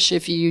selfish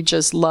if you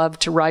just love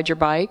to ride your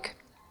bike.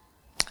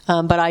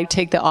 But I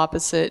take the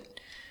opposite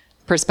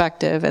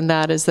perspective, and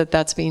that is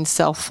that's being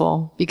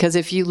self-full. Because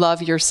if you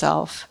love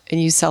yourself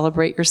and you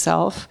celebrate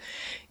yourself,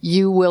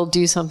 you will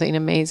do something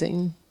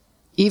amazing.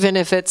 Even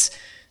if it's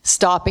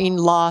stopping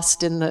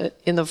lost in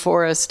the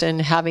forest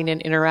and having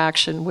an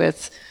interaction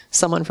with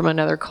someone from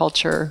another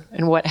culture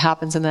and what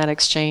happens in that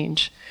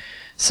exchange.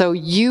 So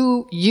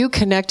you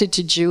connected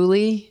to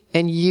Julie,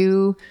 and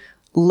you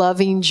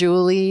loving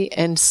Julie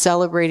and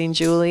celebrating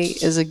Julie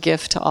is a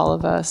gift to all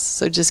of us.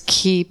 So just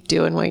keep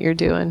doing what you're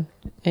doing,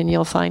 and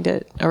you'll find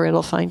it, or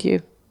it'll find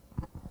you.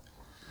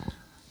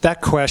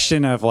 That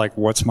question of like,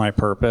 what's my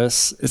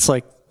purpose? It's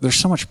like, there's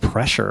so much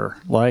pressure.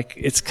 Like,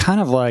 it's kind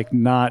of like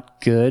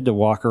not good to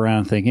walk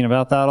around thinking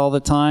about that all the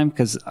time,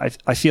 because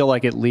I feel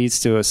like it leads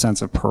to a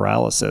sense of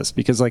paralysis,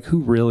 because like, who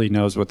really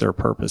knows what their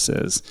purpose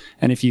is?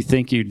 And if you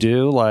think you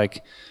do,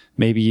 like,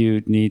 maybe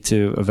you need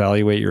to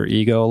evaluate your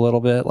ego a little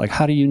bit. Like,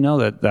 how do you know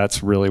that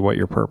that's really what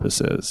your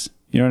purpose is?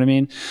 You know what I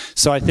mean?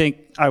 So I think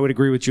I would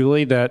agree with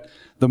Julie that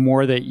the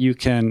more that you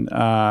can,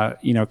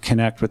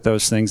 connect with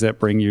those things that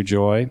bring you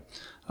joy,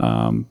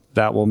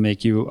 that will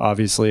make you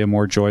obviously a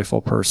more joyful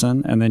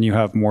person, and then you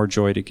have more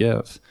joy to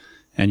give,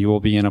 and you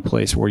will be in a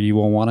place where you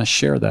will want to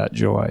share that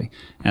joy,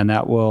 and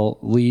that will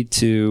lead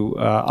to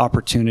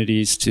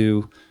opportunities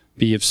to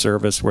be of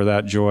service, where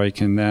that joy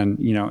can then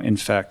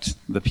infect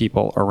the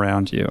people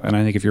around you. And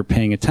I think if you're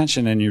paying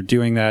attention and you're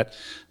doing that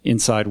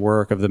inside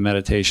work of the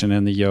meditation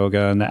and the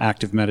yoga and the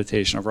active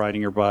meditation of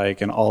riding your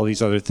bike and all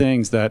these other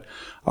things that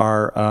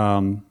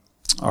are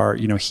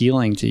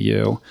healing to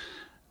you,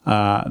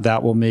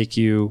 that will make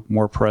you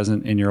more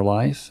present in your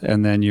life,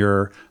 and then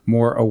you're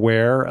more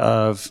aware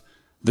of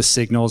the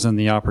signals and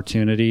the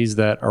opportunities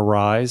that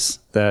arise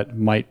that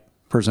might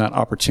present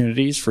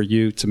opportunities for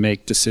you to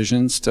make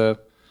decisions to,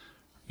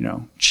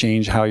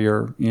 change how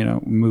you're,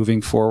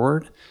 moving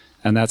forward.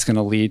 And that's going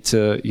to lead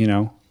to,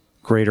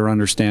 greater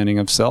understanding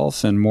of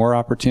self and more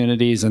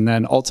opportunities. And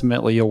then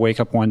ultimately you'll wake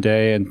up one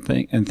day and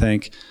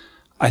think,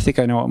 I think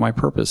I know what my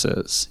purpose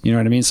is. You know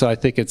what I mean? So I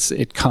think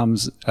it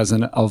comes as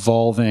an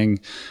evolving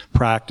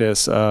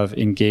practice of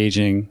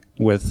engaging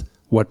with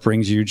what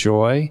brings you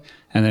joy,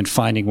 and then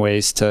finding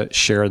ways to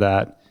share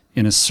that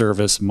in a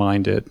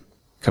service-minded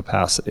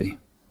capacity.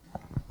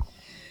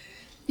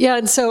 Yeah,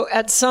 and so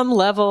at some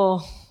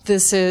level,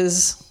 this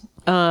is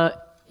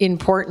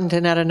important,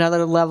 and at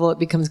another level, it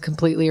becomes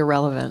completely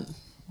irrelevant.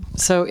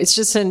 So it's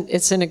just an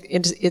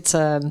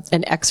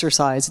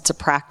exercise. It's a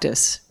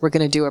practice. We're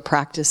going to do a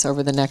practice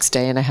over the next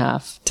day and a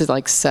half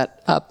to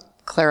set up,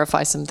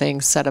 clarify some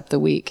things, set up the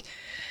week,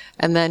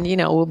 and then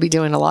we'll be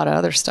doing a lot of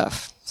other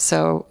stuff.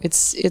 So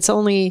it's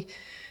only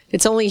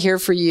here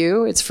for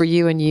you. It's for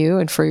you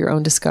and for your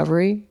own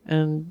discovery.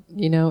 And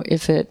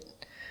if it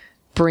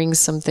brings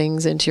some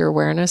things into your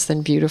awareness,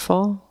 then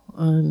beautiful.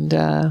 And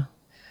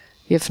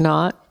if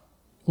not,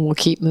 we'll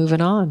keep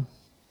moving on.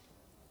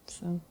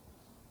 So.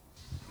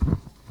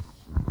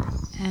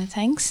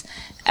 Thanks.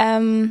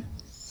 I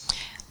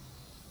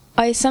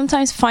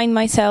sometimes find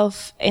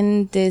myself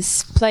in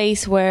this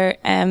place where,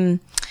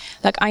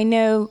 I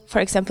know, for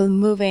example,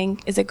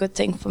 moving is a good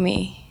thing for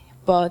me,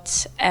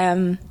 but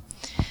I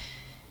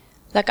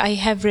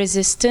have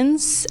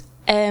resistance.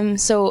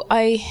 So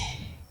I'm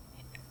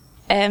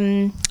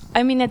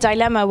in a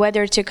dilemma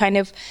whether to kind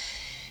of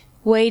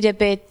wait a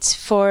bit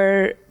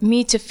for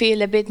me to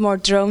feel a bit more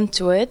drawn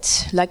to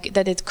it, like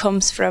that it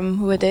comes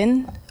from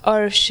within,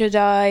 or should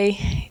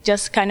I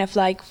just kind of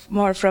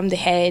more from the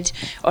head,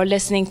 or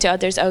listening to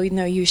others,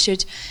 you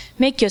should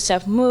make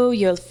yourself move,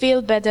 you'll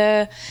feel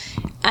better,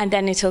 and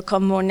then it will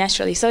come more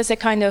naturally. So it's a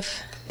kind of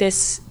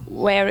this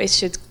where it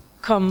should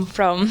come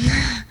from.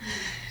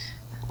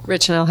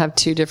 Rich and I'll have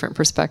two different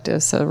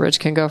perspectives, so Rich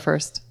can go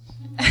first.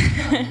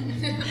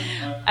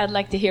 I'd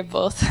like to hear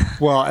both.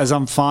 Well, as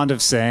I'm fond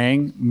of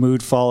saying,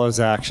 mood follows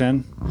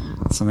action.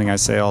 It's something I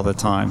say all the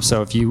time.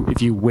 So if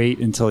you wait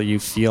until you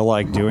feel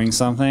like doing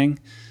something,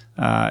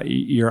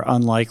 you're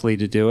unlikely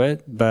to do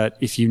it. But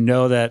if you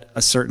know that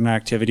a certain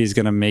activity is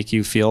going to make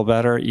you feel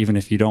better, even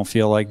if you don't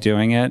feel like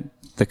doing it,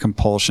 the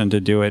compulsion to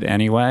do it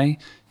anyway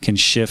can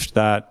shift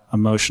that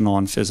emotional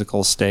and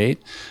physical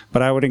state.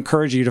 But I would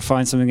encourage you to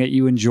find something that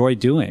you enjoy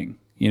doing.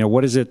 You know,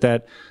 what is it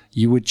that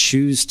you would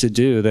choose to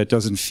do that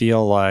doesn't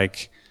feel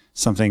like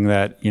something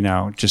that, you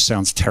know, just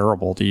sounds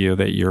terrible to you,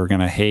 that you're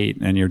going to hate,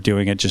 and you're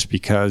doing it just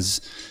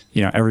because,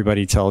 you know,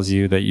 everybody tells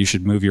you that you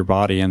should move your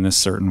body in this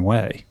certain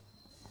way.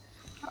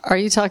 Are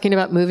you talking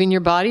about moving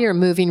your body or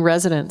moving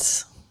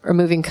residents or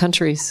moving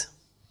countries?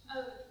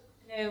 Oh,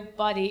 no,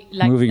 body.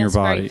 Like, moving your that's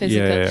body. very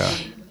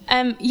physical.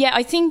 Yeah,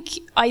 I think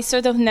I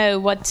sort of know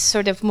what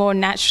sort of more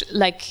natural,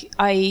 like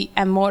I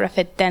am more of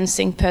a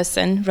dancing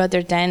person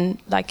rather than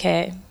like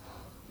a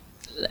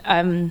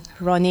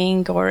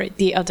running or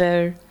the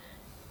other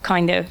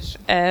kind of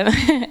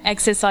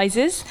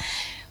exercises.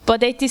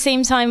 But at the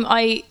same time,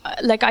 I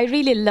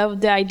really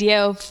love the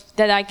idea of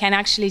that I can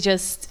actually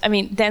just, I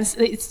mean, dance,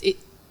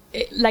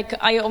 like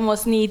I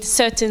almost need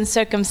certain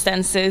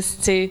circumstances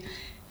to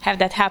have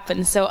that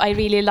happen. So I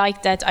really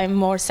like that I'm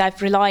more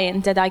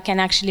self-reliant, that I can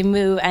actually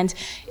move, and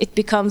it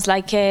becomes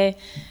like a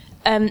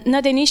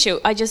not an issue.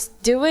 I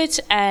just do it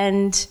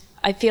and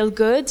I feel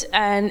good,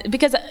 and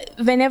because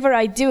whenever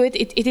I do it,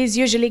 it is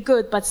usually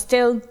good, but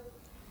still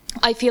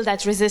I feel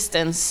that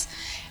resistance,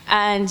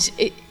 and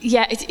it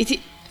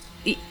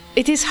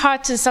is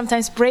hard to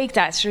sometimes break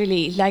that,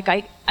 really. Like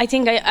I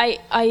think I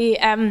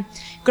am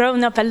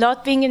grown up a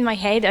lot being in my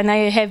head, and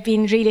I have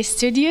been really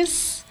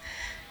studious.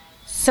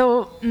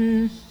 So,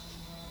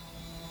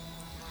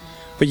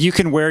 But you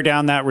can wear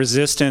down that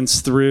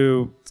resistance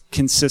through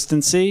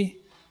consistency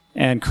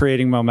and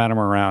creating momentum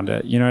around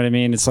it. You know what I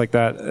mean? It's like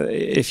that.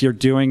 If you're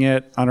doing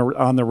it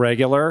on the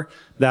regular,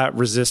 that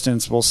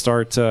resistance will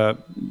start to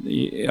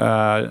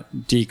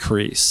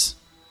decrease.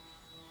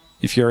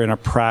 If you're in a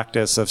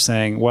practice of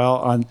saying,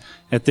 well,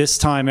 at this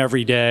time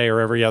every day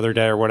or every other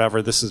day or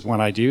whatever, this is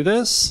when I do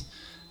this,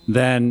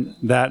 then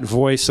that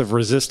voice of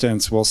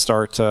resistance will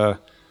start to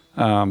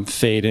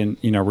fade in,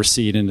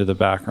 recede into the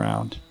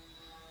background.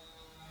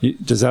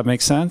 Does that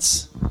make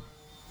sense?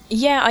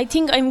 Yeah, I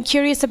think I'm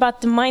curious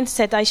about the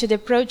mindset I should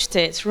approach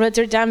it,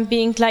 rather than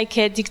being like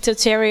a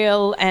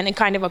dictatorial and a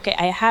kind of, okay,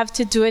 I have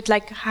to do it,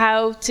 like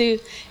how to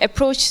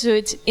approach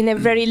it in a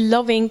very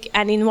loving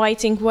and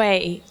inviting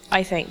way,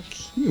 I think.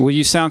 Well,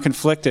 you sound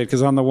conflicted,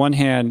 because on the one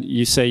hand,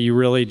 you say you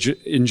really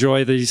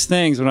enjoy these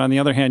things, but on the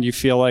other hand, you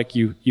feel like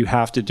you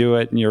have to do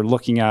it and you're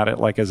looking at it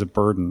like as a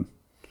burden.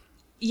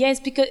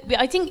 Yes, because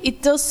I think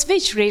it does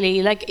switch,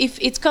 really. Like if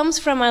it comes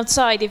from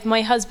outside, if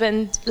my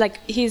husband, like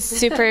he's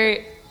super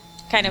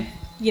kind of,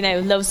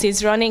 loves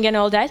his running and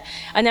all that,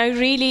 and I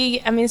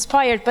really am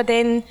inspired, but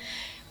then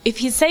if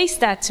he says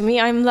that to me,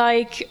 I'm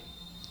like,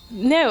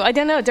 no, I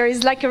don't know, there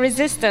is like a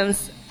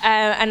resistance.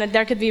 And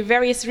there could be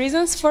various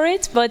reasons for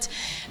it, but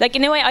like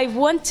in a way I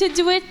want to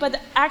do it, but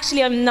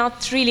actually I'm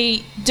not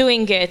really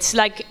doing it.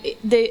 Like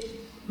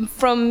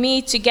from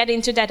me to get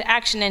into that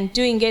action and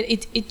doing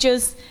it, it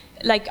just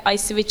like I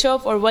switch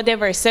off or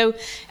whatever. So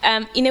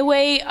in a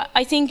way,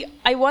 I think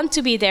I want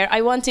to be there.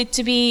 I want it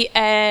to be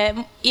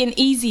an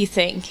easy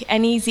thing,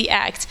 an easy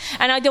act.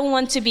 And I don't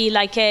want to be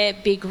like a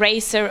big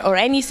racer or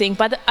anything,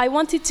 but I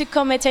want it to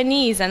come at an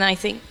ease. And I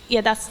think,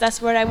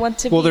 that's where I want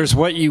to be. Well, there's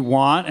what you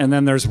want, and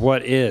then there's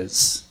what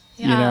is.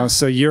 Yeah.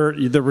 So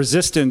the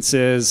resistance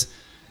is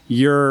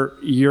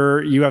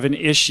you have an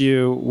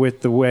issue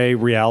with the way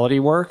reality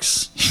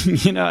works,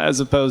 as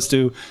opposed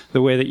to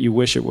the way that you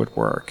wish it would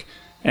work.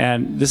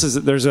 And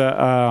there's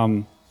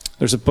a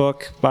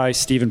book by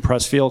Stephen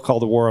Pressfield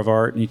called The War of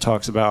Art, and he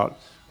talks about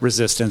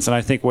resistance. And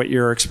I think what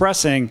you're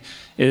expressing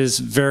is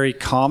very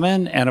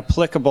common and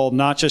applicable,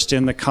 not just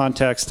in the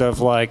context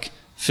of like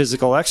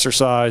physical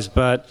exercise,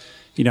 but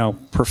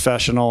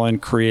professional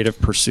and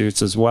creative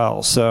pursuits as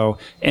well. So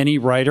any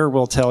writer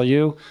will tell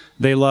you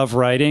they love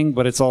writing,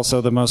 but it's also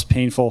the most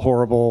painful,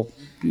 horrible,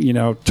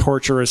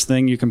 torturous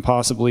thing you can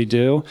possibly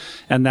do.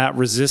 And that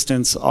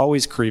resistance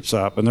always creeps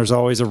up, and there's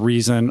always a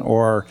reason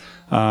or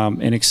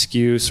an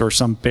excuse or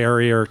some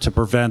barrier to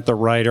prevent the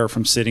writer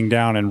from sitting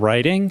down and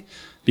writing,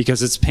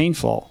 because it's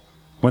painful.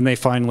 When they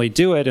finally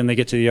do it and they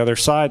get to the other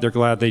side, they're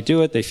glad they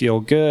do it. They feel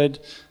good.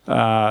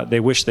 They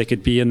wish they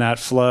could be in that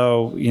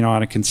flow,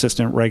 on a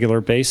consistent,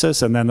 regular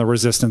basis. And then the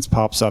resistance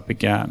pops up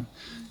again.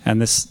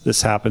 And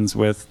this happens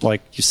with,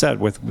 like you said,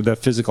 with the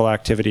physical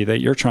activity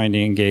that you're trying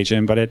to engage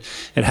in. But it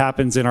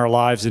happens in our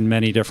lives in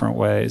many different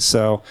ways.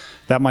 So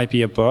that might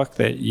be a book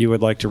that you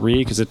would like to read,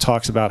 because it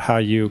talks about how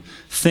you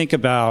think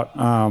about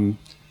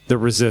the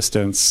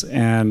resistance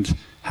and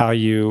how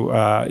you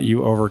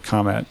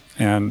overcome it.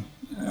 And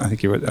I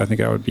think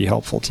that would be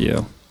helpful to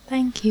you.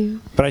 Thank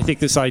you. But I think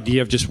this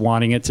idea of just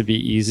wanting it to be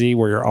easy,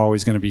 where you're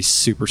always going to be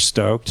super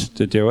stoked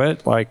to do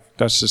it, like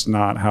that's just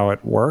not how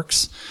it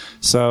works.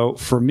 So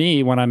for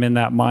me, when I'm in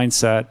that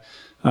mindset,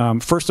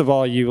 first of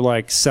all, you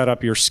like set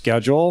up your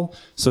schedule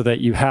so that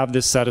you have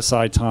this set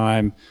aside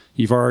time.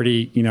 You've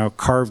already,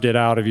 carved it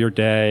out of your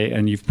day,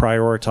 and you've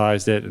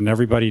prioritized it, and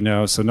everybody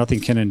knows, so nothing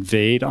can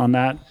invade on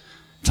that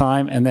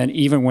time. And then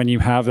even when you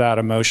have that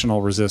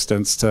emotional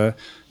resistance to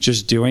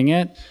just doing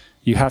it,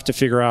 you have to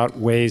figure out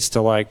ways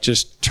to like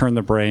just turn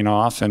the brain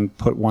off and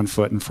put one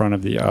foot in front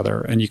of the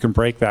other. And you can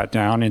break that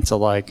down into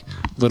like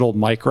little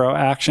micro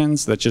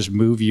actions that just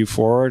move you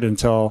forward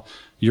until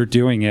you're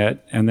doing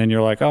it. And then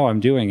you're like, oh, I'm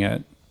doing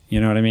it.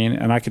 You know what I mean?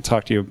 And I could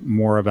talk to you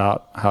more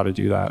about how to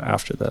do that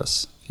after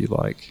this, if you'd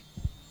like.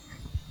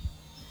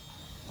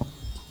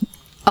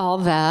 All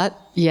that,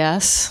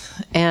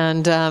 yes.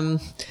 And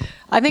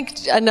I think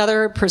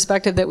another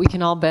perspective that we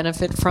can all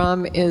benefit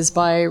from is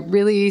by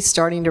really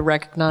starting to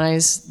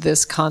recognize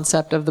this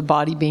concept of the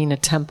body being a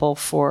temple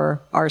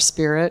for our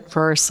spirit,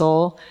 for our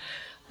soul.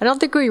 I don't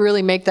think we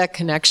really make that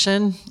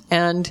connection.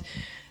 And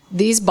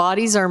these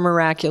bodies are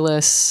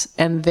miraculous,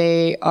 and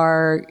they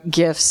are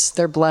gifts,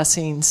 they're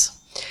blessings.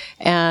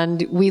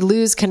 And we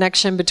lose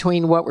connection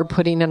between what we're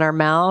putting in our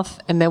mouth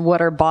and then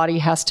what our body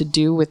has to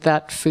do with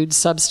that food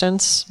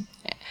substance.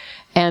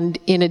 And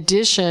in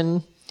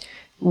addition,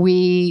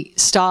 we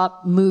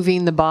stop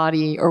moving the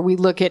body, or we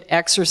look at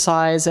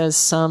exercise as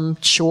some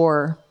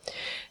chore.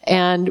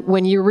 And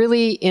when you're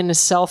really in a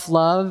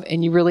self-love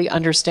and you really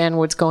understand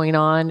what's going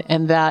on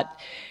and that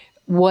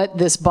what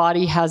this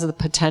body has the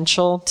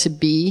potential to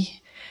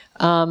be,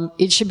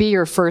 it should be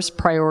your first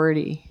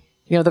priority.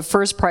 You know, the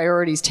first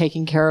priority is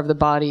taking care of the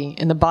body,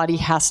 and the body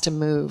has to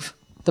move.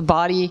 The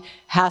body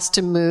has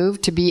to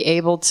move to be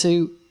able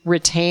to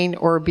retain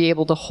or be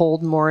able to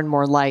hold more and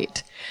more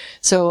light.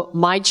 So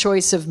my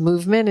choice of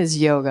movement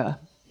is yoga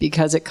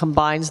because it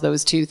combines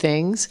those two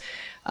things.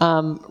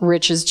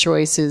 Rich's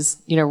choice is,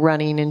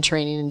 running and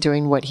training and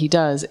doing what he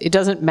does. It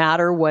doesn't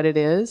matter what it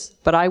is,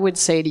 but I would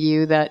say to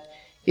you that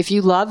if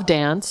you love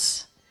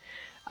dance,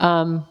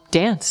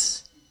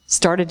 dance.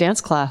 Start a dance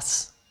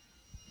class.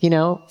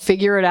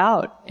 Figure it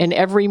out. And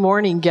every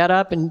morning get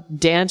up and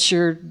dance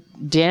your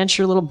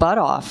little butt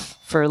off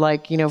for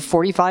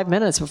 45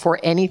 minutes before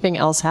anything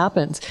else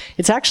happens.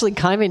 It's actually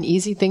kind of an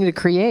easy thing to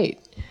create.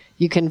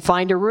 You can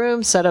find a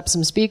room, set up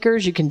some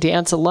speakers, you can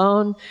dance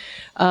alone.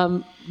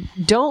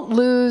 Don't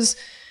lose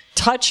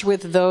touch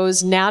with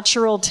those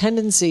natural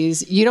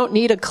tendencies. You don't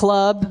need a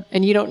club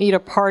and you don't need a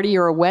party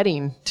or a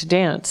wedding to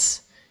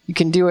dance. You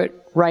can do it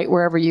right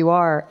wherever you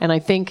are. And I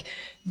think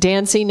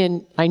dancing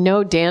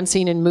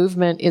and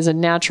movement is a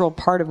natural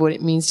part of what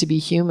it means to be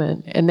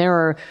human. And there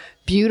are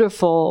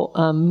beautiful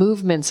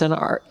movements and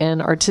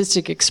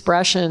artistic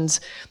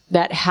expressions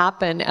that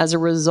happen as a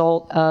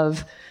result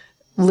of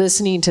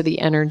listening to the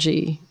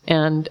energy.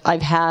 And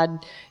I've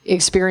had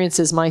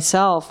experiences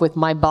myself with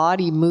my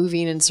body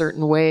moving in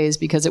certain ways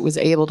because it was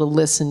able to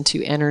listen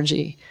to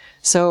energy.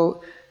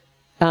 So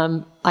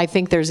I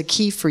think there's a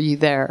key for you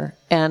there.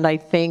 And I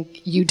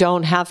think you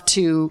don't have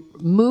to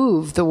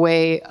move the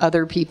way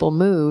other people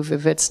move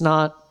if it's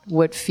not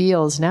what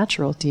feels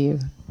natural to you.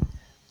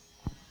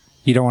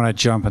 You don't want to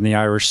jump in the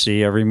Irish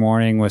Sea every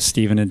morning with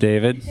Stephen and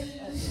David?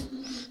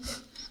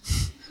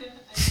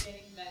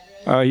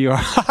 Oh, you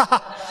are?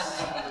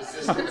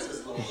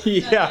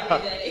 Yeah.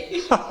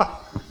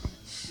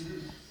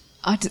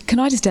 Can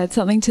I just add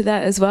something to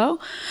that as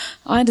well?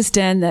 I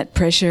understand that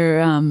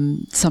pressure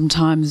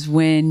sometimes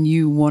when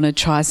you want to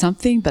try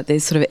something, but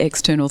there's sort of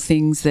external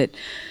things that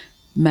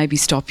maybe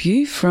stop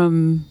you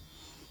from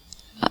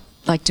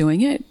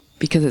doing it,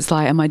 because it's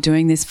like, am I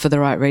doing this for the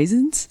right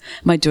reasons?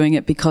 Am I doing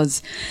it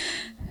because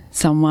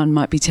someone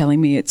might be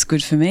telling me it's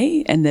good for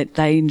me and that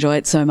they enjoy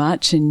it so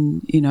much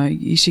and,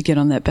 you should get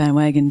on that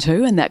bandwagon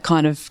too, and that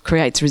kind of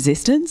creates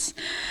resistance.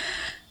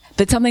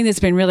 But something that's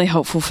been really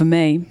helpful for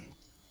me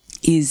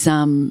is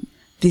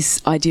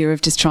this idea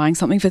of just trying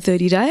something for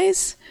 30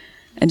 days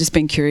and just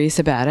being curious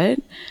about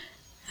it.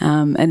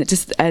 And it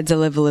just adds a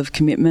level of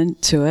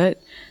commitment to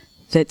it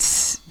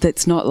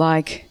that's not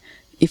like,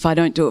 if I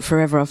don't do it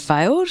forever, I've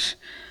failed,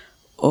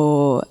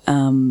 or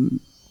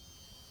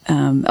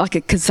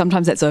because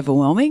sometimes that's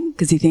overwhelming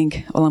because you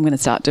think, well, I'm going to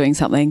start doing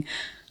something,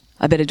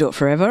 I better do it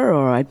forever,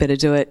 or I'd better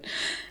do it,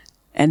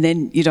 and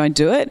then you don't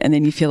do it and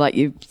then you feel like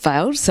you've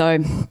failed.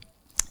 So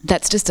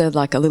that's just a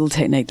little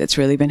technique that's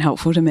really been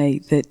helpful to me,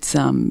 that,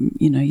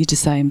 you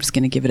just say, I'm just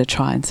going to give it a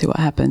try and see what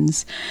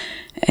happens.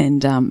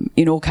 And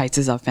in all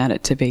cases, I've found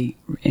it to be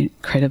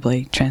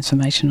incredibly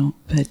transformational,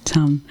 but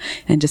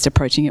and just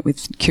approaching it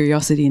with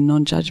curiosity and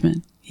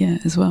non-judgment,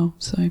 as well.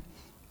 So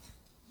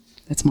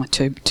that's my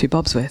two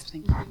bobs worth.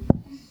 Thank you.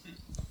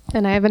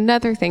 And I have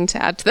another thing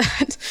to add to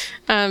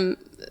that.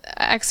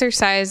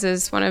 Exercise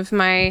is one of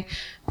my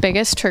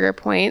biggest trigger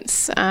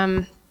points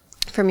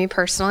for me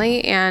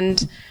personally,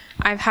 and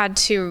I've had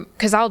to,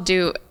 because I'll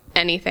do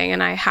anything,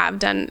 and I have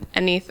done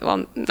anything,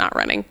 well, not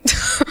running,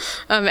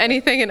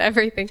 anything and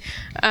everything.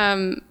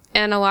 And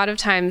a lot of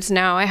times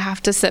now I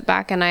have to sit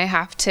back and I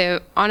have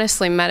to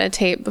honestly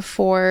meditate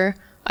before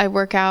I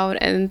work out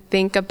and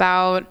think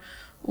about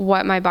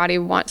what my body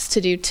wants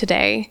to do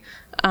today.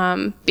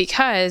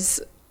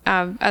 Because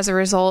as a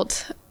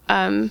result,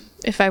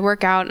 if I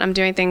work out and I'm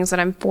doing things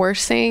that I'm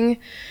forcing,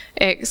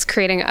 it's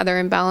creating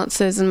other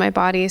imbalances in my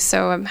body.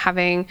 So I'm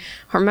having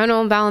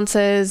hormonal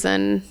imbalances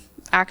and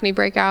acne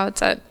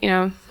breakouts at,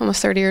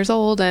 almost 30 years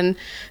old. And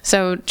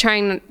so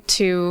trying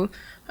to,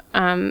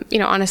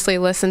 honestly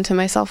listen to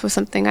myself was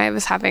something I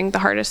was having the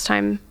hardest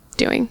time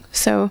doing.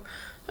 So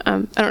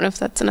I don't know if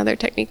that's another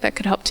technique that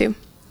could help too.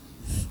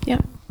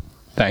 Yeah.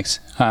 Thanks.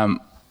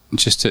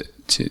 Just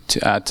to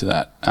add to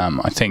that,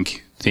 I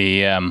think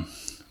the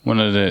one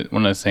of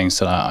the things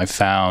that I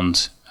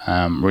found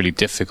really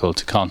difficult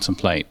to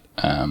contemplate.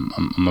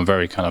 I'm a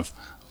very kind of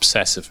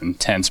obsessive,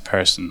 intense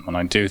person when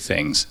I do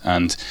things,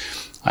 and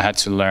I had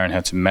to learn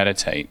how to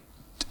meditate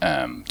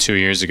 2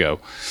 years ago.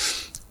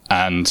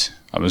 And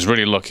I was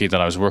really lucky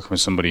that I was working with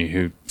somebody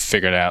who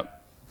figured out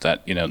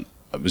that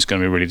it was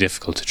going to be really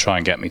difficult to try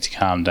and get me to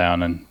calm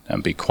down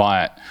and be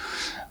quiet.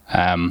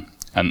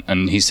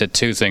 And he said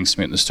two things to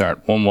me at the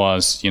start. One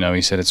was,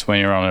 he said, it's when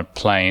you're on a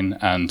plane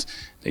and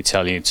they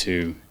tell you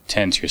to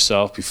tend to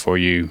yourself before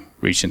you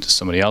reach into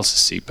somebody else's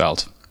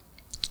seatbelt.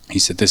 He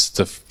said,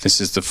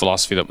 this is the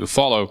philosophy that we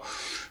follow.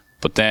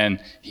 But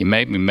then he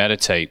made me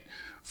meditate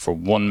for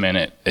 1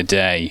 minute a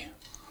day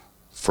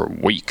for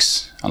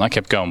weeks. And I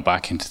kept going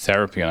back into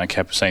therapy, and I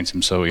kept saying to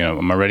him, so,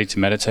 am I ready to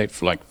meditate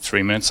for like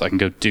 3 minutes? I can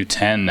go do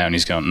 10 now. And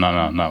he's going,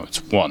 no,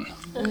 it's 1.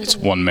 It's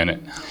 1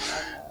 minute.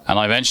 And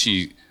I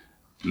eventually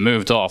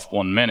moved off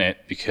 1 minute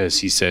because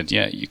he said,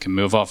 yeah, you can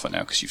move off it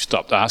now because you've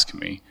stopped asking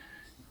me,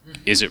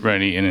 is it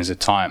ready and is it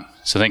time?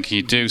 So I think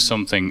you do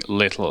something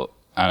little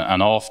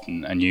and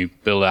often and you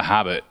build a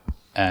habit,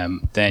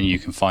 then you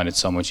can find it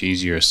so much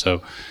easier.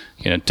 So,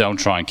 don't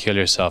try and kill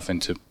yourself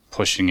into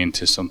pushing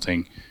into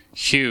something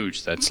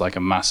huge that's like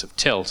a massive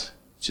tilt.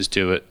 Just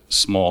do it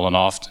small and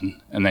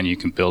often, and then you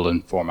can build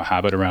and form a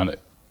habit around it.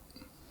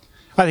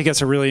 I think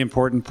that's a really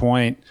important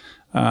point.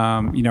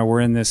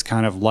 We're in this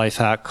kind of life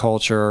hack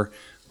culture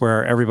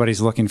where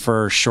everybody's looking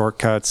for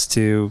shortcuts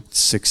to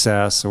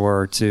success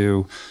or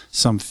to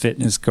some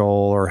fitness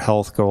goal or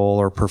health goal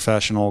or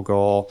professional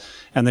goal.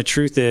 And the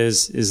truth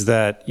is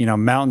that,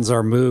 mountains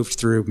are moved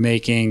through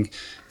making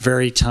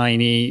very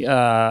tiny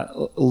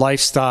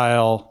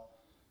lifestyle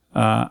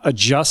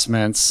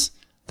adjustments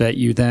that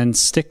you then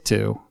stick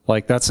to.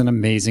 Like, that's an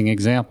amazing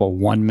example.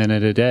 1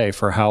 minute a day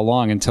for how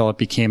long? Until it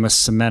became a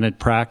cemented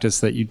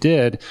practice that you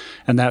did,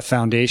 and that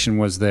foundation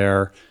was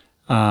there,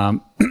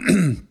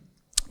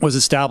 was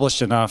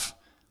established enough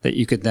that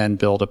you could then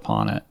build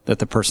upon it, that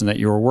the person that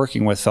you were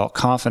working with felt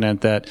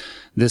confident that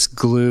this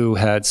glue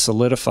had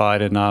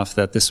solidified enough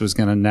that this was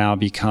going to now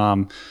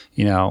become,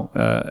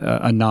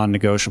 a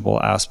non-negotiable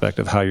aspect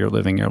of how you're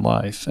living your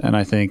life. And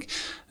I think,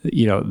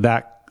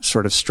 that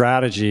sort of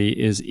strategy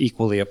is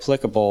equally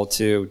applicable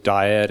to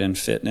diet and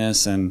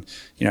fitness and,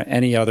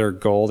 any other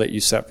goal that you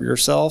set for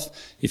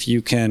yourself. If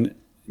you can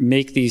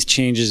make these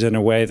changes in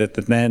a way that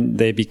then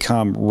they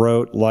become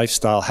rote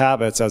lifestyle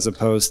habits as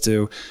opposed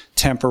to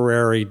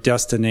temporary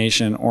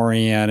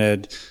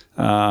destination-oriented,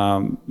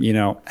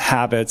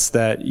 habits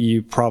that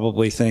you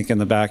probably think in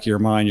the back of your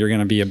mind you're going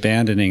to be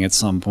abandoning at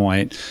some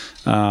point.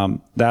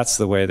 That's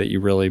the way that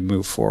you really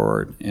move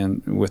forward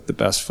with the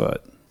best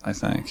foot, I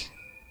think.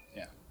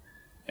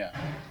 Yeah,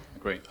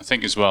 agree. I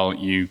think as well,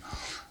 when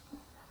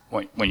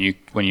you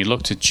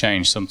look to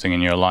change something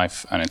in your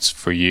life and it's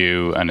for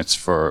you and it's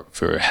for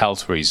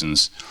health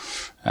reasons,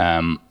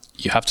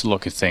 you have to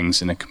look at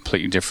things in a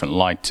completely different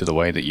light to the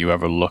way that you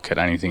ever look at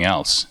anything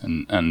else.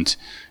 And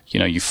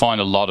you find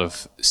a lot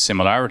of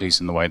similarities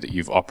in the way that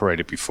you've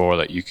operated before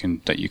that you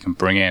can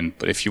bring in.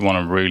 But if you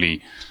want to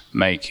really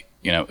make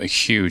a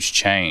huge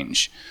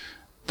change,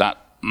 that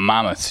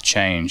mammoth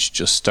change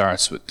just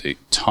starts with the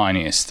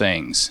tiniest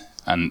things.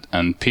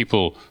 And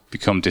people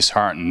become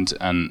disheartened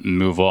and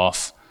move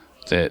off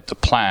the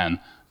plan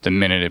the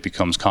minute it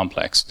becomes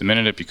complex. The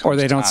minute it becomes or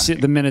they don't see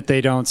the minute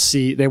they don't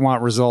see, they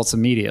want results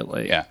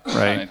immediately. Yeah,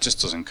 right. And it just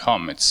doesn't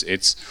come.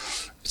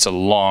 It's a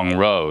long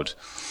road.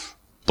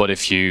 But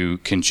if you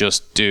can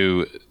just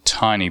do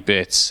tiny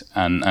bits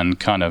and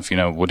kind of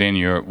within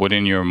your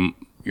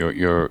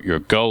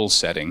goal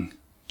setting,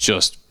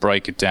 just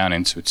break it down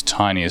into its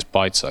tiniest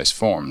bite-sized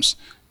forms,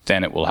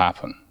 then it will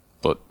happen.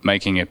 But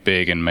making it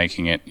big and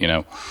making it,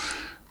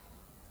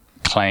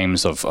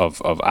 claims of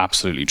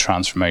absolutely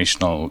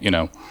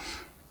transformational,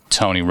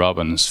 Tony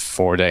Robbins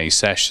 4-day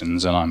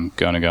sessions and I'm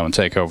going to go and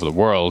take over the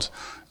world,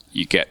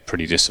 you get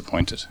pretty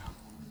disappointed.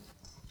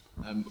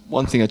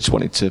 One thing I just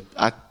wanted to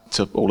add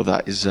to all of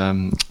that is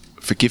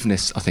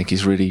forgiveness, I think,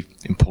 is really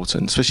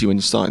important, especially when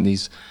you're starting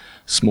these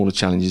smaller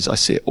challenges. I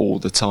see it all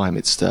the time.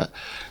 It's that,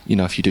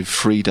 if you do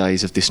 3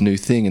 days of this new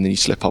thing and then you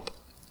slip up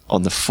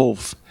on the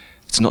 4th,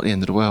 it's not the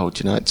end of the world,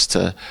 it's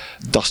to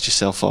dust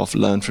yourself off,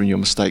 learn from your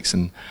mistakes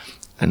and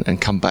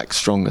come back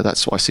stronger.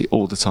 That's what I see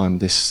all the time.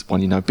 This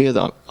one, beer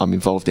that I'm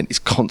involved in is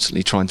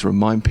constantly trying to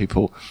remind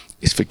people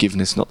it's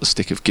forgiveness, not the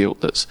stick of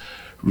guilt, that's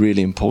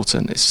really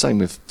important. It's the same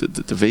with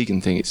the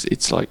vegan thing.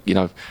 It's like,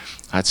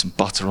 I had some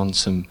butter on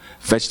some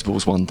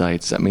vegetables one day.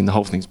 Does that mean the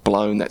whole thing's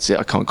blown? That's it.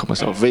 I can't call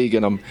myself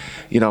vegan. I'm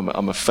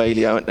a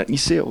failure. And you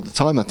see it all the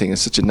time. I think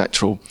it's such a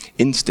natural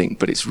instinct,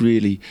 but it's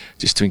really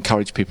just to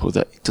encourage people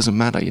that it doesn't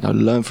matter.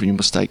 Learn from your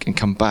mistake and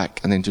come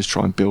back, and then just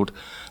try and build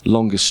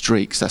longer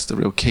streaks, that's the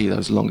real key.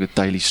 Those longer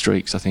daily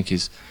streaks, I think,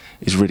 is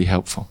really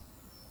helpful.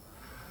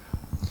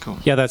 Cool.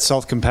 Yeah, that's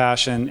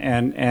self-compassion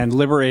and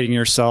liberating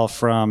yourself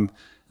from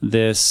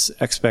this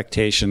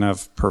expectation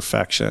of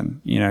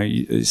perfection. You know,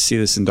 you see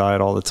this in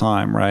diet all the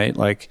time, right?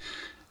 Like,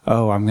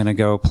 oh, I'm going to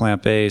go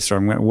plant-based, or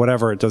I'm going to,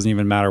 whatever. It doesn't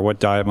even matter what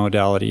diet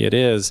modality it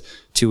is.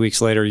 2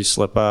 weeks later, you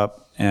slip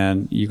up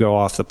and you go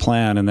off the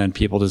plan, and then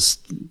people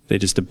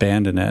just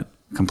abandon it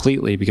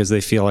completely because they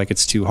feel like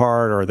it's too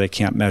hard, or they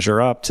can't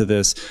measure up to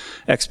this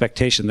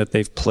expectation that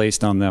they've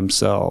placed on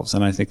themselves.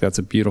 And I think that's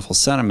a beautiful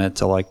sentiment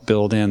to like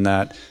build in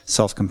that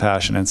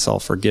self-compassion and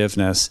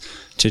self-forgiveness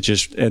to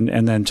just,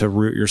 and then to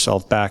root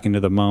yourself back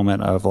into the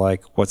moment of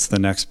like, what's the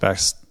next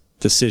best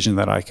decision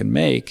that I can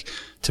make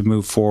to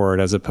move forward,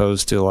 as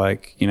opposed to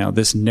like, you know,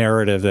 this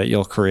narrative that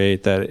you'll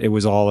create that it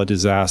was all a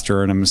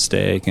disaster and a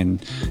mistake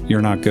and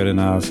you're not good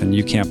enough and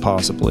you can't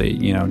possibly,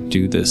 you know,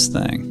 do this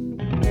thing.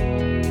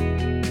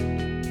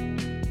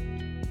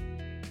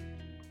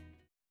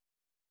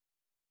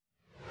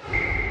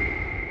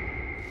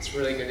 It's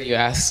really good that you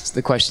asked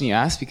the question you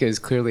asked, because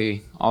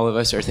clearly all of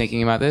us are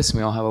thinking about this and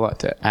we all have a lot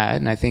to add.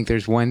 And I think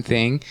there's one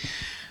thing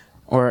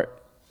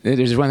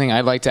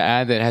I'd like to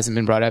add that hasn't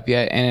been brought up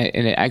yet, and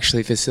it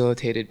actually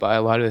facilitated by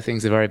a lot of the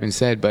things that have already been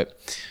said. But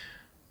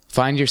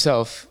find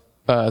yourself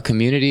a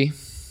community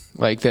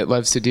like that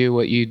loves to do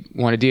what you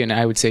want to do, and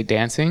I would say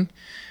dancing,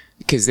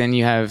 because then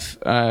you have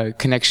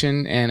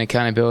connection and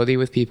accountability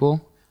with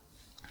people,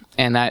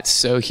 and that's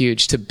so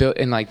huge to build,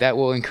 and like that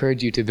will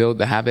encourage you to build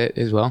the habit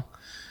as well.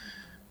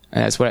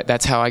 And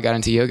that's how I got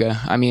into yoga.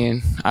 I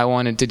mean, I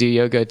wanted to do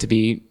yoga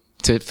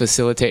to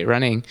facilitate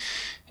running.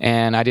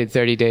 And I did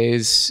 30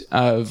 days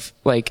of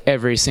like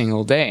every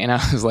single day. And I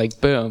was like,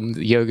 boom,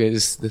 yoga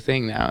is the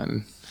thing now.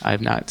 And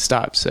I've not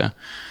stopped. So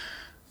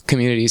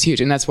community is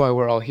huge. And that's why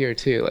we're all here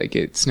too. Like,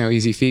 it's no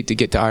easy feat to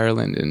get to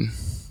Ireland,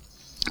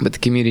 but the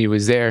community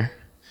was there.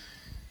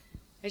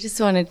 I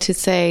just wanted to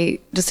say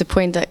just a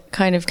point that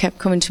kind of kept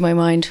coming to my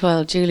mind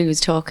while Julie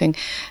was talking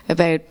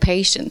about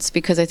patience,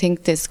 because I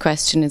think this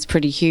question is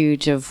pretty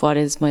huge of what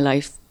is my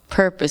life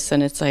purpose,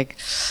 and it's like,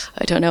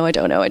 I don't know,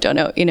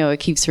 you know, it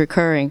keeps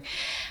recurring.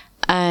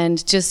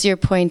 And just your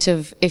point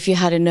of, if you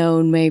had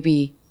known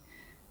maybe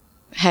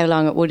how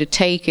long it would have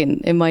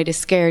taken, it might have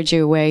scared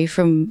you away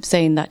from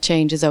saying that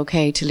change is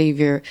okay, to leave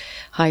your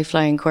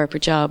high-flying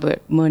corporate job with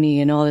money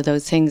and all of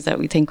those things that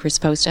we think we're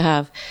supposed to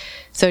have.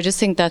 So I just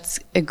think that's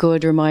a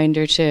good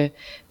reminder to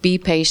be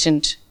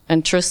patient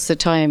and trust the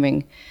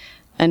timing,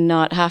 and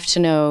not have to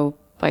know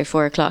by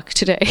 4:00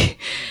 today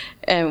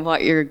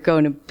what you're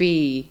going to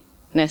be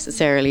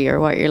necessarily, or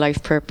what your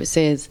life purpose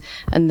is.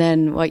 And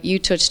then what you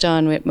touched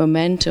on with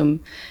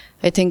momentum,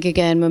 I think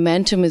again,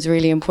 momentum is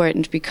really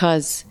important,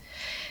 because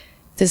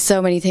there's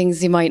so many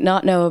things you might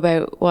not know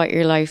about what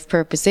your life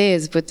purpose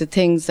is, but the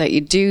things that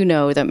you do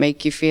know that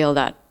make you feel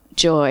that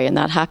joy and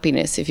that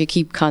happiness, if you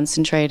keep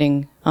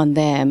concentrating on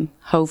them,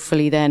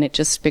 hopefully then it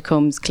just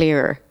becomes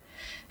clearer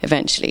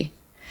eventually.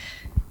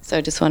 So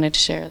I just wanted to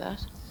share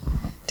that.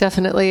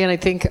 Definitely. And I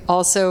think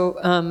also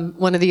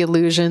one of the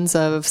illusions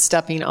of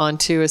stepping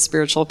onto a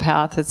spiritual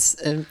path, it's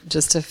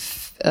just a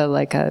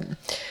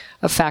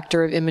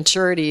factor of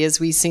immaturity, is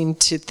we seem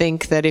to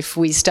think that if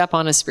we step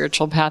on a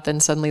spiritual path,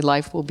 then suddenly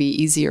life will be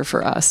easier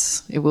for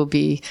us. It will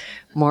be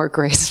more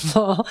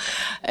graceful.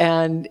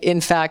 And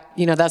in fact,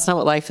 you know, that's not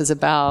what life is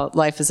about.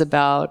 Life is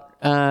about,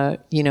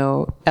 you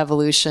know,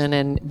 evolution,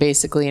 and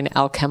basically an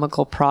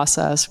alchemical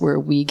process where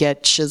we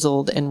get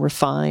chiseled and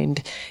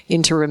refined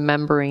into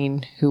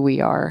remembering who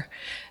we are.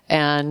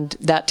 And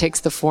that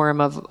takes the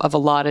form of a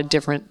lot of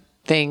different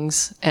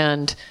things.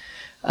 And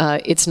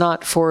it's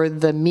not for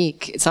the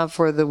meek. It's not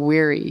for the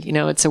weary. You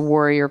know, it's a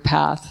warrior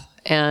path.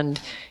 And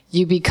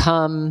you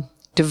become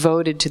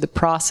devoted to the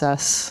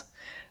process,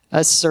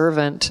 a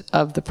servant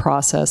of the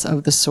process,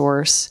 of the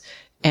source,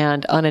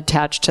 and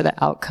unattached to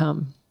the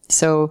outcome.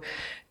 So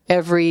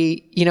we've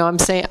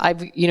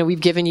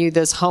given you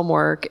this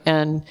homework,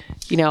 and,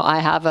 you know, I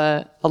have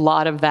a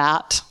lot of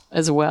that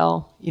as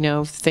well. You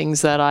know,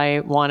 things that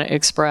I want to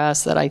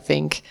express, that I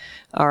think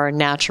are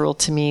natural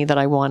to me, that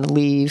I want to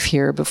leave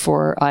here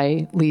before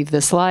I leave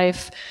this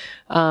life.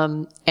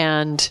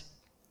 And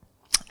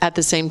at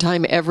the same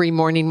time, every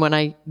morning when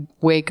I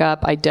wake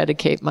up, I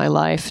dedicate my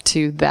life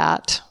to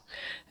that.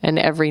 And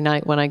every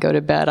night when I go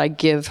to bed, I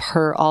give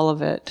her all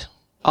of it.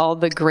 All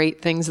the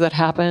great things that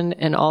happen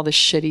and all the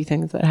shitty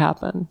things that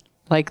happen.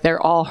 Like,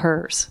 they're all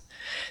hers.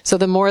 So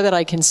the more that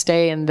I can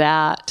stay in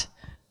that,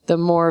 the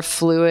more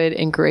fluid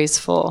and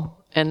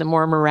graceful and the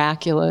more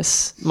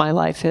miraculous my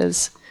life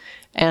is.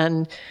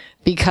 And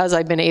because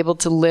I've been able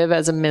to live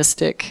as a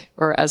mystic,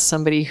 or as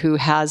somebody who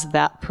has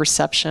that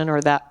perception,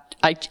 or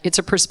it's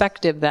a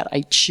perspective that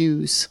I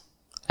choose.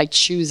 I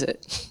choose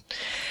it.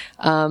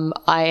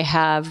 I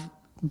have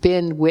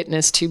been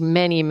witness to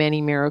many, many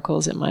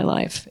miracles in my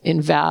life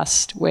in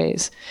vast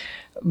ways.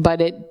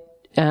 But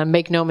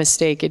make no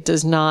mistake, it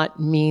does not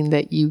mean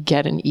that you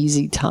get an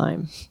easy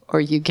time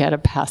or you get a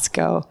pass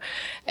go.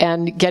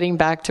 And getting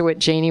back to what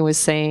Janie was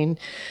saying,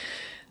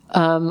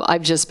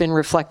 I've just been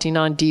reflecting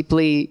on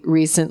deeply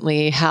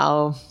recently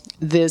how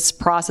this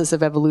process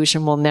of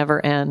evolution will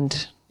never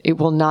end. It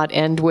will not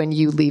end when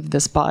you leave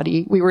this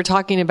body. We were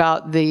talking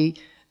about the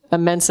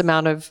immense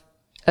amount of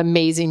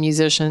amazing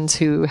musicians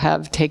who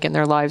have taken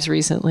their lives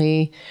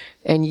recently,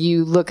 and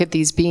you look at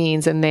these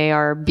beings and they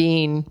are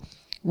being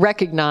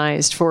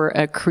recognized for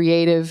a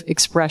creative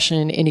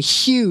expression in a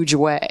huge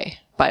way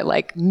by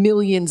like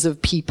millions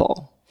of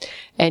people.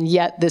 And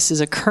yet this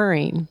is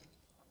occurring.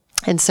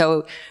 And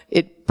so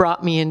it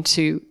brought me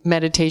into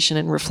meditation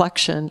and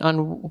reflection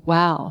on,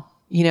 wow,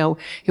 you know,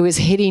 it was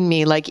hitting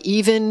me like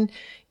even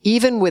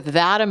with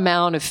that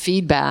amount of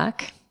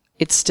feedback,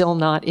 it's still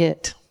not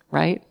it,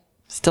 right?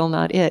 Still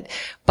not it.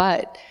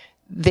 But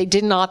they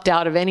didn't opt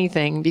out of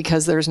anything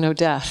because there's no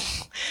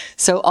death.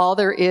 So all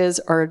there is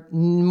are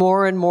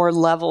more and more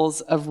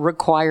levels of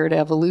required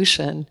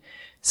evolution.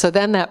 So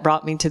then that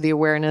brought me to the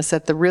awareness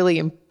that the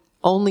really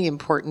only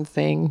important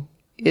thing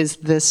is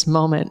this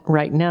moment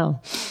right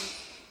now.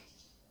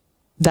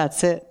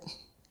 That's it.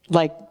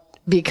 Like,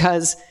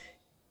 because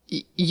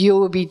you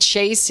will be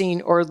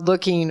chasing or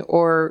looking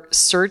or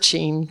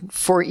searching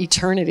for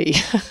eternity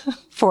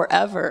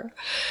forever.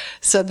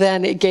 So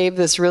then it gave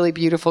this really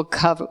beautiful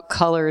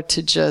color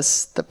to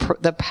just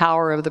the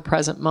power of the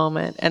present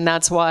moment. And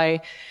that's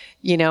why,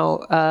 you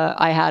know,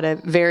 I had a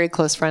very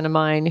close friend of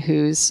mine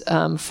whose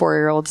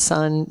 4-year-old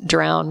son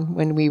drowned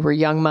when we were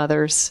young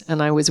mothers,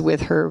 and I was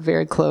with her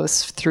very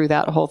close through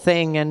that whole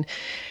thing. And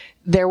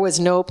there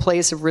was no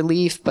place of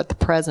relief but the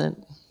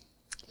present.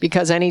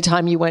 Because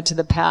anytime you went to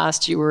the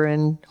past, you were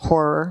in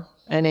horror.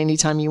 And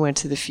anytime you went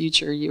to the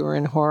future, you were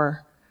in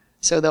horror.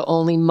 So the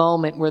only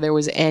moment where there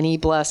was any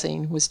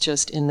blessing was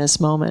just in this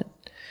moment.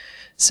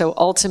 So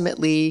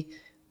ultimately,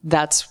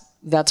 that's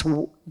the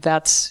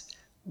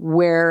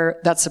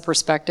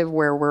perspective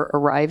where we're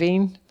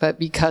arriving. But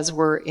because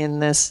we're in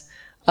this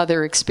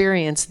other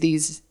experience,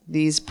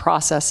 these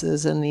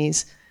processes and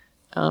these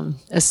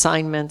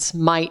assignments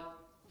might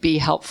be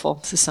helpful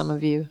to some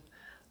of you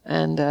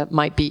and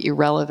might be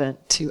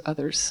irrelevant to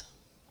others.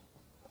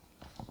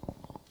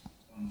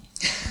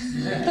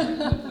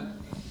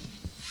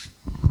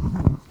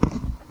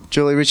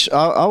 Julie, Rich,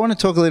 I want to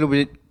talk a little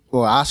bit,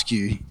 or ask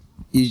you.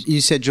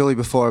 You said, Julie,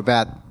 before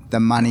about the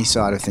money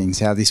side of things,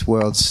 how this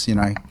world's, you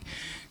know,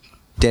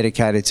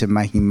 dedicated to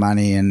making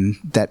money and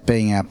that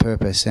being our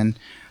purpose. And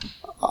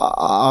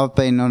I've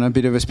been on a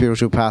bit of a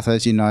spiritual path,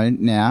 as you know,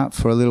 now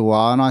for a little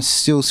while, and I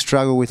still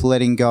struggle with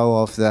letting go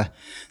of the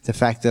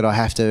fact that I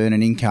have to earn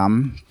an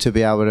income to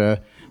be able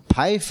to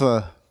pay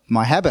for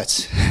my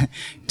habits,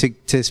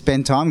 to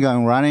spend time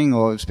going running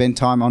or spend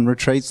time on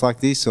retreats like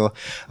this or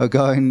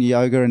going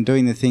yoga and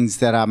doing the things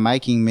that are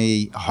making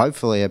me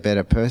hopefully a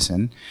better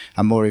person,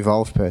 a more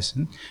evolved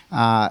person.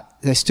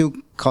 They still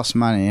cost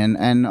money,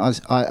 and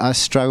I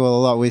struggle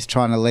a lot with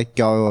trying to let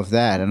go of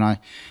that. And I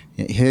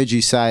heard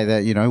you say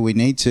that, you know, we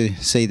need to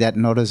see that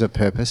not as a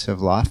purpose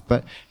of life,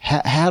 but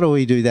how do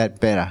we do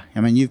that better?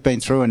 I mean, you've been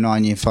through a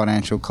 9-year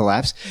financial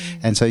collapse,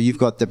 and so you've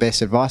got the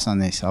best advice on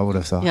this, I would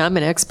have thought. Yeah, I'm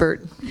an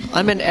expert.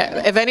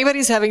 If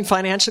anybody's having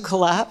financial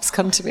collapse,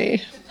 come to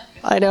me.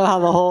 I know how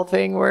the whole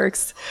thing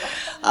works.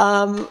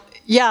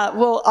 Yeah,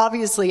 well,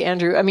 obviously,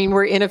 Andrew, I mean,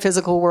 we're in a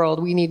physical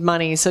world. We need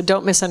money. So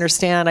don't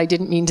misunderstand. I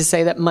didn't mean to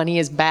say that money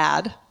is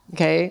bad.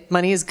 Okay,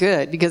 money is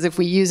good because if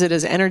we use it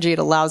as energy, it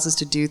allows us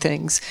to do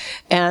things.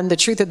 And the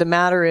truth of the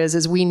matter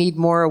is we need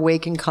more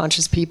awakened,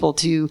 conscious people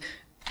to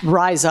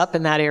rise up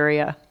in that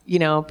area, you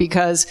know,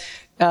 because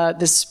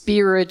the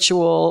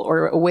spiritual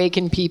or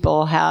awakened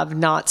people have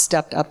not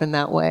stepped up in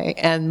that way.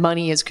 And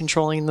money is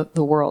controlling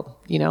the world.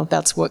 You know,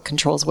 that's what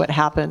controls what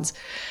happens.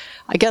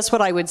 I guess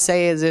what I would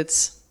say is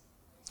it's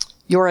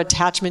your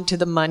attachment to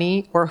the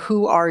money, or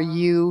who are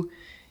you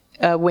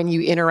when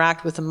you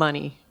interact with the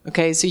money.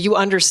 Okay, so you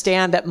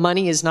understand that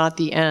money is not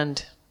the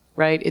end,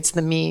 right? It's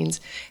the means.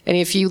 And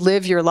if you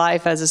live your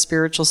life as a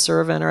spiritual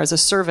servant, or as a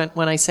servant,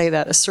 when I say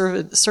that, a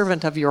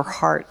servant of your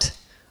heart,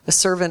 a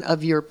servant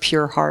of your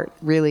pure heart,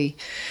 really,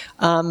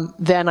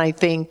 then I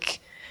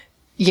think,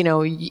 you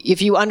know,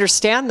 if you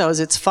understand those,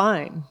 it's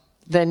fine.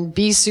 Then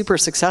be super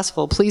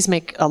successful. Please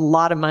make a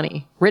lot of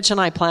money. Rich and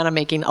I plan on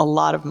making a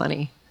lot of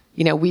money.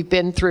 You know, we've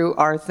been through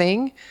our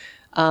thing,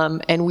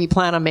 and we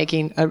plan on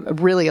making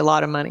really a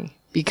lot of money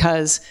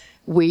because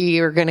we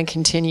are going to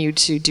continue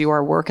to do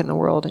our work in the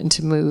world and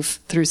to move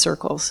through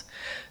circles.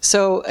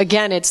 So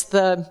again, it's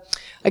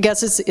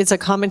a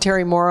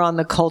commentary more on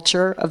the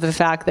culture of the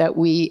fact that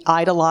we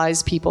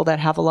idolize people that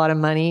have a lot of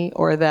money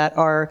or that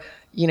are,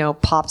 you know,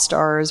 pop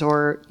stars,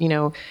 or, you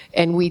know,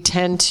 and we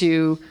tend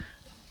to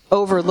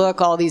overlook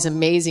all these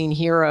amazing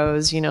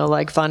heroes, you know,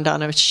 like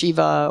Vandana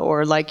Shiva,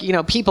 or like, you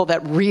know, people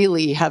that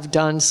really have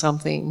done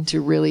something to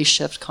really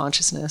shift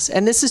consciousness.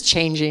 And this is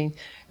changing,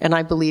 and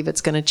I believe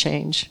it's going to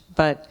change.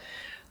 But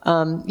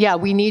yeah,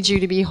 we need you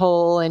to be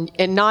whole, and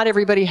not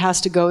everybody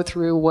has to go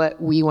through what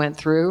we went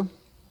through.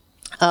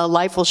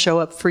 Life will show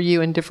up for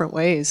you in different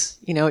ways.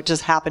 You know, it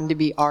just happened to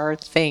be our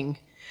thing.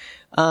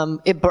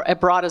 It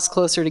brought us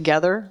closer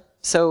together.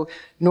 So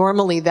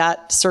normally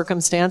that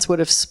circumstance would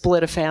have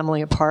split a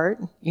family apart.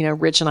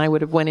 Rich and I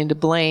would have went into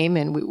blame,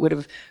 and we would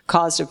have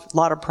caused a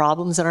lot of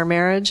problems in our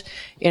marriage.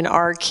 In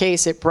our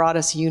case, it brought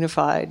us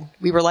unified.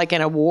 We were like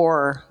in a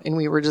war, and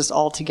we were just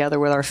all together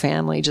with our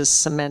family,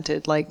 just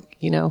cemented,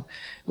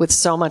 with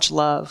so much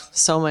love,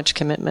 so much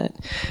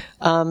commitment.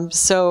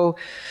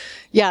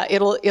 Yeah,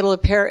 it'll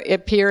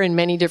appear in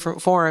many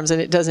different forms,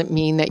 and it doesn't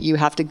mean that you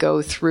have to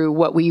go through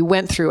what we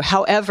went through.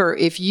 However,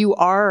 if you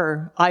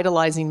are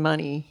idolizing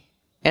money,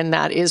 and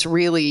that is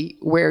really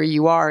where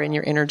you are in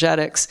your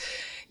energetics,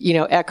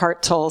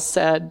 Eckhart Tolle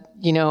said,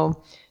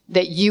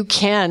 that you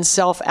can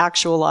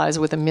self-actualize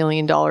with $1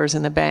 million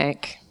in the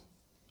bank,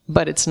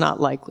 but it's not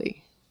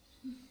likely.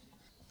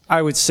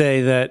 I would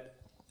say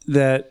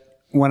that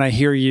when I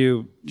hear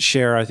you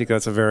share, I think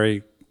that's a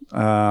very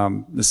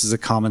this is a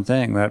common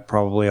thing that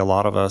probably a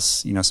lot of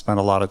us, spend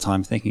a lot of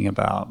time thinking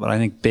about. But I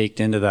think baked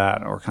into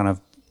that, or kind of,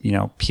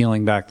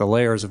 peeling back the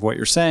layers of what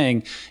you're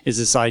saying, is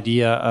this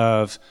idea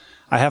of,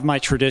 I have my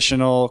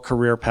traditional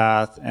career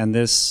path, and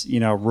this,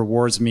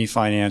 rewards me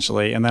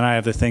financially. And then I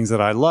have the things that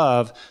I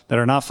love that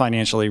are not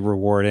financially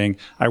rewarding.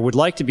 I would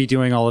like to be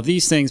doing all of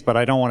these things, but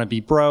I don't want to be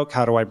broke.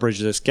 How do I bridge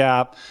this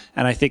gap?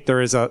 And I think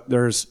there's a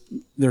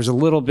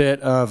little bit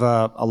of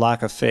a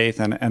lack of faith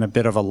and a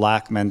bit of a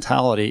lack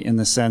mentality, in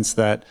the sense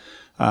that,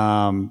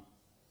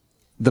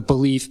 the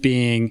belief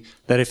being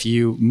that if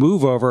you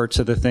move over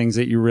to the things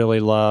that you really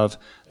love,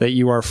 that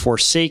you are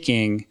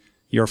forsaking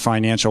your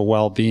financial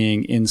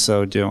well-being in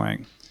so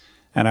doing.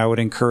 And I would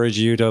encourage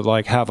you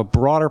to have a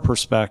broader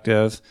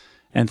perspective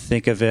and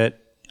think of it,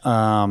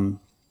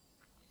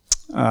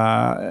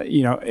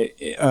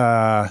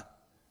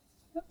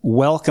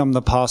 welcome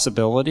the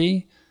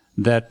possibility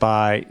that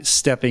by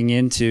stepping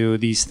into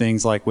these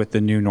things, like with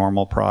the New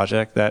Normal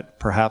project, that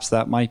perhaps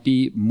that might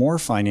be more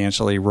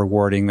financially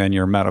rewarding than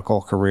your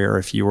medical career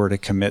if you were to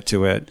commit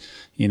to it,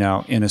 in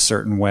a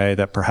certain way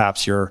that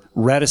perhaps you're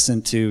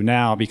reticent to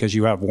now because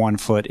you have one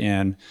foot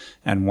in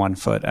and one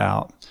foot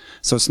out.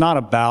 So it's not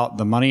about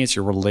the money, it's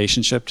your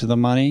relationship to the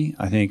money.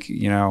 I think,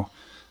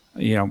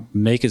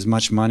 make as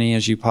much money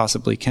as you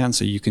possibly can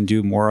so you can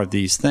do more of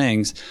these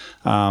things.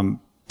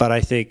 But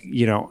I think,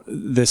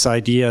 this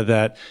idea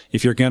that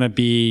if you're going to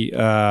be,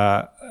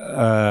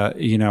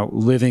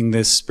 living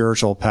this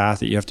spiritual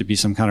path, that you have to be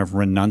some kind of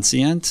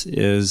renunciant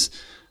is,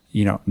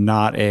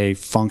 not a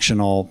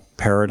functional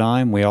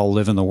paradigm. We all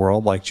live in the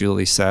world, like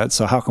Julie said.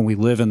 So how can we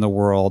live in the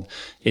world,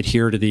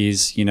 adhere to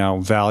these,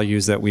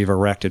 values that we've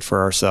erected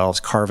for ourselves,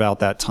 carve out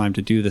that time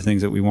to do the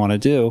things that we want to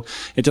do?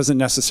 It doesn't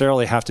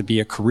necessarily have to be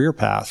a career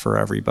path for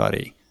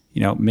everybody.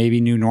 Maybe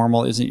New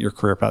Normal isn't your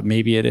career path.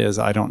 Maybe it is.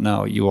 I don't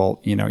know. You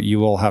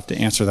will have to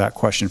answer that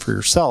question for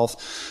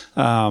yourself.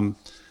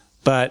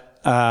 But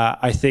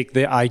I think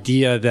the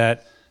idea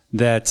that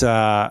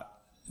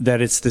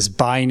it's this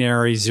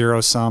binary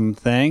zero-sum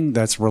thing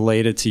that's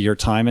related to your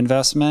time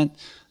investment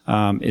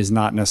is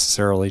not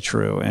necessarily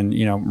true. And,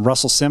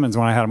 Russell Simmons,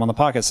 when I had him on the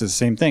podcast, says the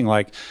same thing.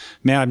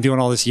 Man, I'm doing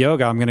all this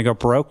yoga. I'm going to go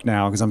broke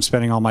now because I'm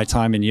spending all my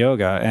time in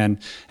yoga. And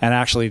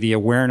actually the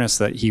awareness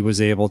that he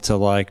was able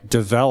to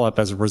develop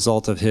as a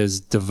result of his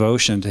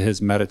devotion to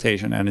his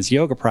meditation and his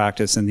yoga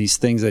practice, and these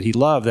things that he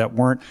loved that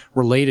weren't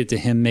related to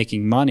him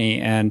making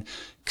money and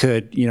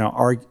could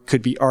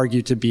be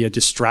argued to be a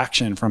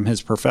distraction from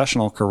his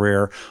professional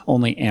career,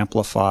 only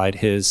amplified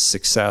his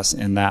success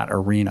in that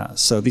arena.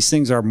 So these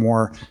things are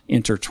more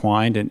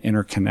intertwined and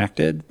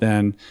interconnected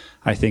than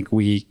I think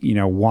we,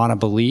 want to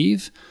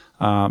believe.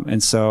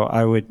 And so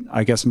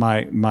I guess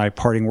my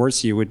parting words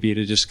to you would be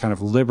to just kind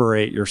of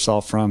liberate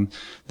yourself from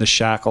the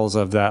shackles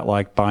of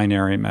that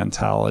binary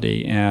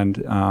mentality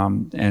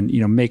and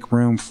make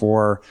room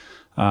for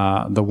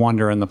the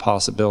wonder and the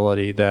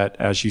possibility that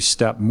as you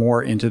step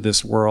more into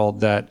this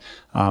world, that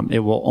it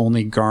will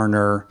only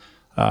garner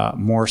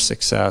more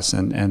success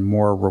and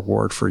more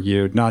reward for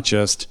you, not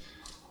just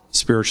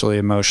spiritually,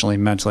 emotionally,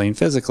 mentally, and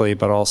physically,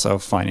 but also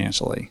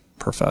financially,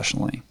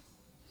 professionally.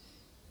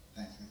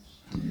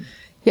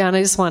 Yeah, and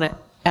I just want to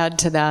add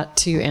to that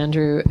too,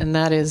 Andrew, and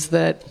that is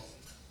that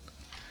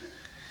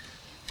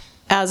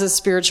as a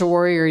spiritual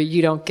warrior,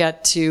 you don't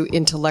get to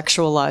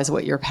intellectualize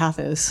what your path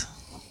is.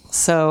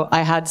 So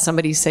I had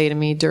somebody say to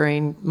me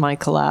during my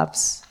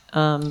collapse,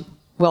 well,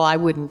 I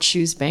wouldn't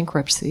choose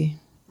bankruptcy.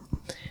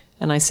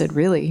 And I said,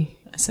 really?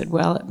 I said,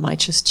 well, it might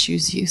just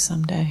choose you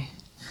someday.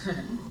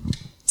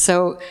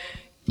 So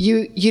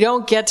you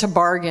don't get to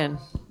bargain.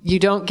 You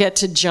don't get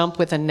to jump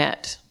with a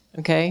net,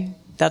 okay?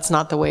 That's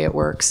not the way it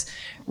works.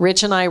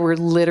 Rich and I were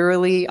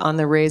literally on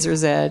the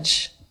razor's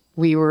edge.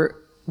 We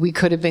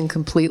could have been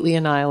completely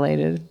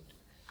annihilated.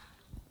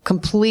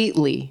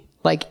 Completely.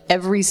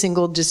 Every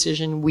single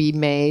decision we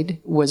made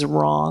was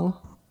wrong,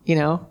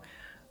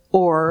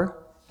 or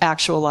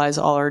actualize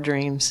all our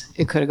dreams.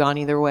 It could have gone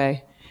either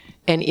way.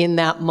 And in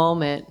that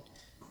moment,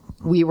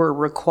 we were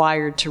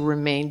required to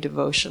remain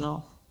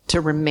devotional,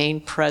 to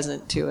remain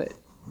present to it,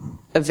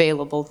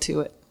 available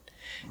to it.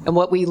 And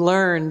what we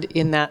learned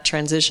in that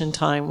transition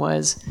time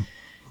was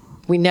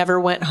we never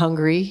went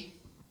hungry.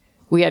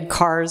 We had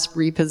cars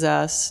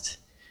repossessed.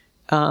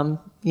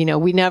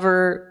 We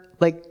never,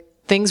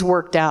 things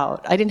worked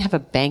out. I didn't have a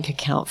bank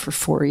account for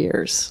 4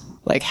 years.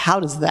 How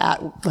does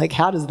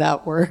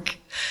that work?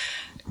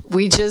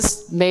 We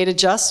just made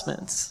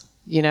adjustments.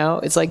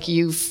 It's like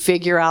you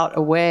figure out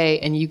a way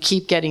and you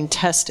keep getting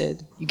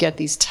tested. You get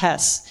these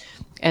tests.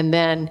 And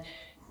then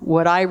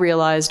what I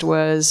realized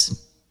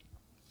was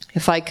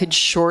if I could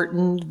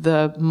shorten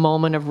the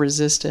moment of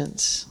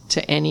resistance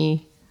to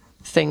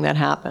anything that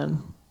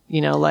happened,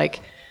 it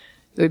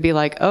would be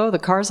like, oh, the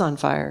car's on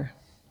fire.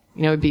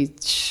 It would be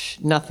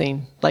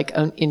nothing,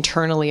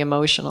 internally,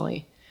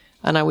 emotionally.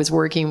 And I was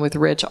working with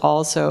Rich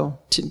also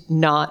to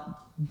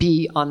not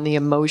be on the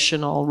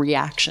emotional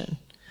reaction.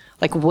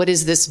 What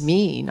does this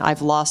mean?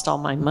 I've lost all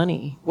my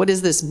money. What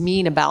does this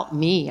mean about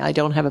me? I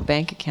don't have a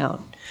bank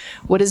account.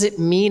 What does it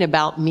mean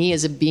about me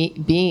as a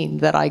being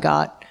that I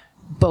got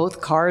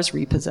both cars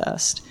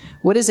repossessed?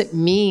 What does it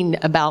mean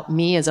about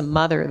me as a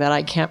mother that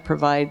I can't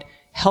provide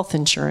health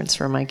insurance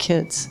for my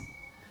kids?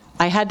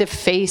 I had to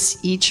face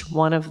each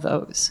one of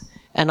those,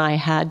 and I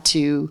had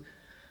to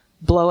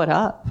blow it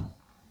up.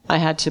 I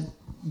had to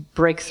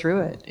break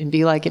through it and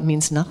be like, it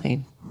means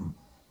nothing.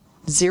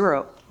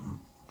 Zero.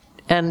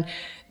 And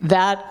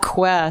that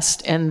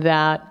quest and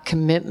that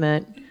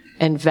commitment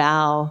and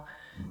vow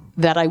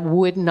that I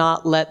would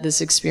not let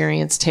this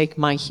experience take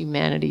my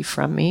humanity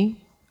from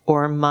me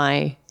or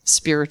my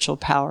spiritual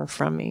power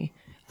from me.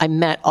 I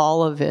met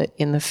all of it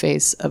in the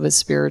face of a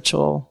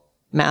spiritual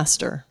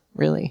master,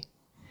 really.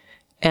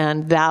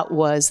 And that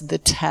was the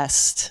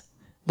test.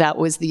 That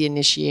was the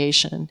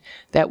initiation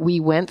that we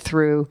went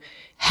through.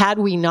 Had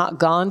we not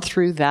gone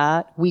through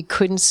that, we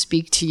couldn't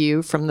speak to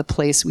you from the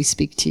place we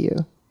speak to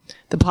you.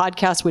 The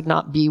podcast would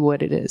not be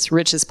what it is.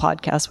 Rich's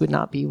podcast would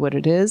not be what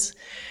it is.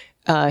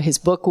 His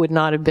book would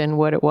not have been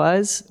what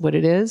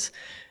it is.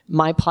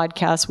 My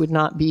podcast would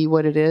not be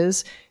what it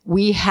is.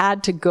 We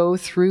had to go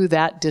through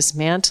that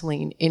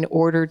dismantling in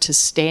order to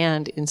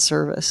stand in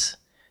service,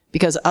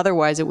 because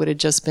otherwise it would have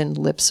just been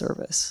lip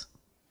service.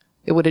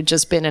 It would have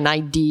just been an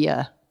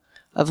idea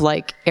of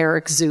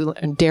Derek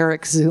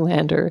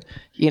Zoolander,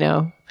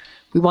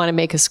 we want to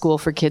make a school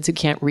for kids who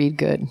can't read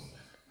good.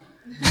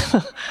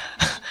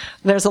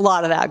 There's a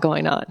lot of that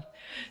going on.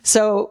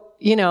 So,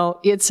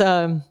 it's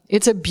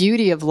a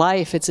beauty of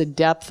life. It's a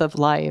depth of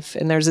life.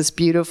 And there's this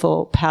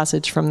beautiful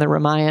passage from the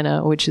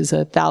Ramayana, which is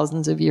a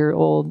thousands of year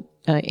old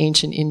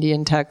ancient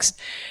Indian text.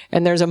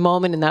 And there's a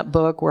moment in that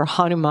book where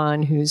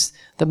Hanuman, who's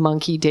the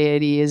monkey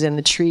deity, is in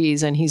the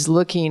trees and he's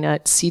looking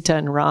at Sita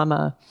and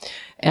Rama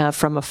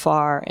from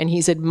afar, and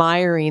he's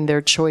admiring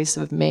their choice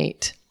of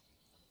mate.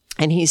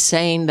 And he's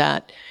saying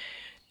that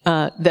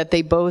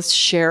they both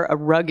share a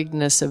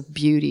ruggedness of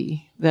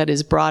beauty that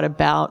is brought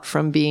about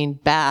from being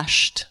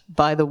bashed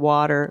by the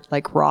water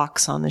like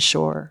rocks on the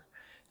shore.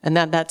 And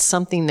that's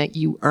something that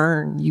you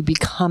earn, you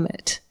become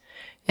it.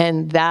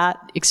 And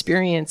that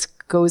experience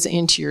goes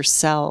into your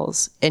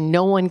cells, and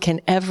no one can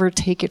ever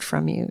take it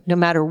from you, no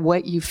matter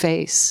what you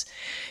face.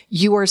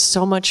 You are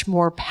so much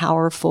more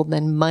powerful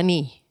than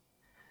money,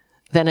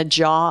 than a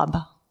job.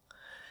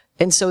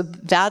 And so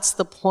that's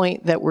the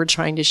point that we're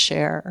trying to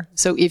share.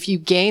 So if you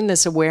gain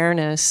this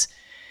awareness,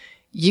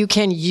 you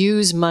can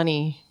use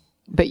money,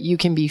 but you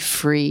can be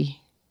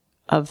free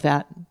of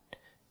that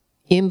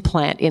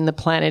implant in the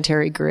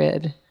planetary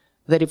grid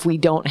that if we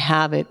don't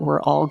have it,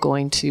 we're all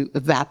going to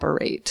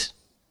evaporate.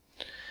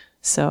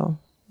 So,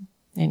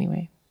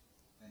 anyway.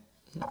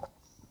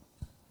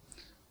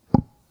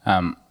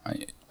 I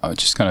was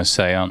just going to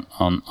say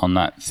on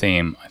that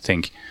theme, I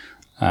think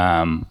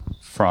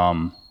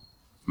from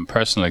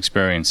personal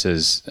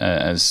experiences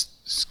as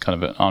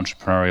kind of an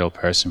entrepreneurial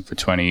person for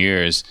 20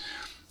 years,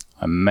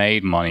 I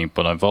made money,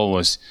 but I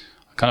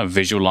kind of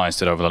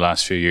visualized it over the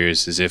last few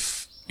years as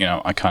if,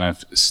 I kind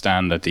of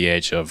stand at the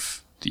edge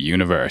of the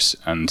universe,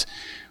 and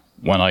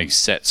when I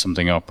set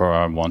something up or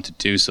I want to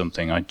do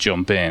something, I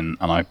jump in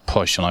and I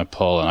push and I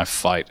pull and I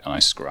fight and I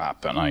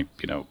scrap and I,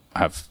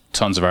 have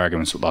tons of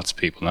arguments with lots of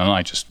people, and then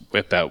I just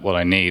whip out what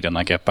I need and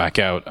I get back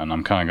out and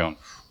I'm kind of going,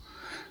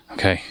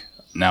 okay,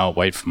 now I'll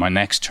wait for my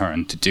next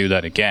turn to do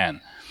that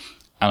again.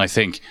 And I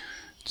think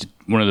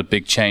one of the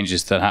big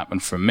changes that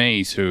happened for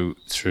me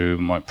through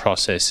my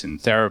process in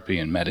therapy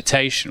and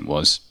meditation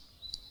was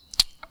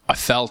I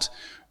felt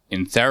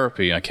in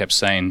therapy, I kept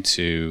saying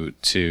to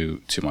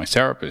my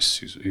therapist,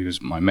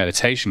 who's my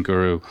meditation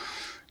guru,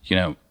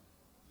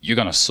 you're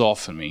going to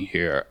soften me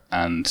here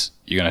and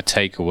you're going to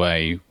take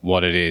away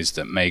what it is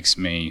that makes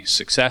me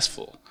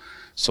successful.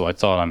 So I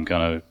thought I'm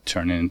going to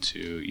turn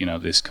into,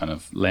 this kind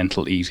of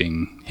lentil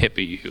eating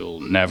hippie who'll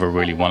never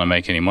really want to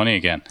make any money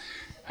again.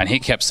 And he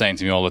kept saying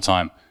to me all the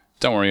time,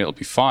 don't worry, it'll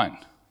be fine.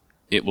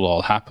 It will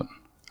all happen.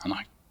 And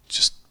I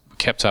just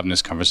kept having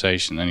this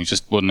conversation and he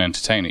just wouldn't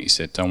entertain it. He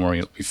said, don't worry,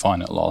 it'll be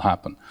fine. It'll all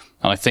happen.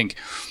 And I think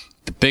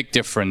the big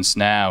difference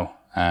now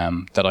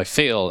that I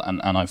feel,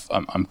 and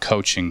I'm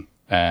coaching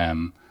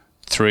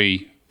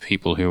 3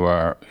 people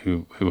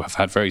who have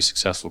had very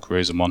successful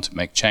careers and want to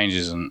make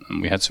changes. And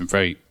we had some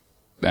very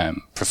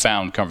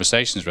profound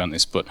conversations around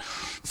this. But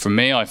for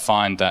me, I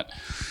find that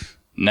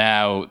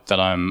now that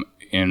I'm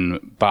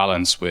in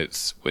balance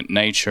with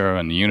nature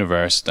and the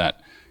universe,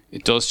 that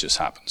it does just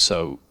happen.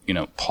 So,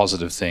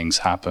 positive things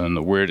happen,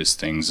 the weirdest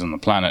things on the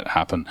planet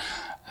happen,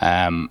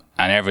 and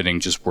everything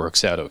just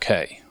works out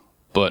okay.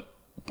 But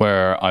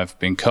where I've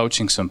been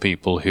coaching some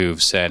people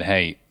who've said,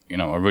 hey,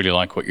 I really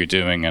like what you're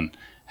doing, and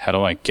how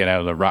do I get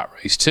out of the rat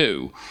race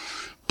too?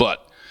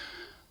 But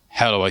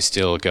how do I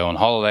still go on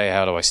holiday?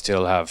 How do I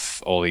still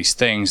have all these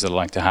things that I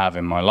like to have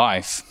in my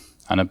life?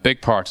 And a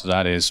big part of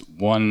that is,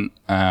 one,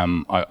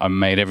 I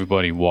made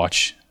everybody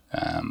watch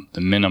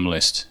The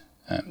Minimalist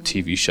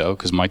TV show,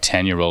 because my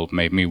 10-year-old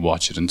made me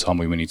watch it and told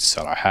me we need to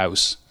sell our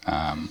house.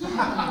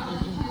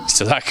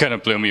 So that kind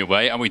of blew me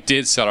away. And we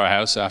did sell our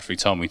house after he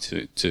told me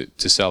to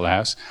sell the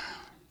house.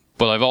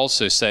 But I've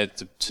also said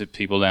to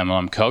people then when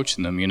I'm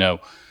coaching them,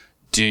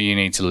 do you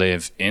need to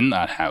live in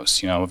that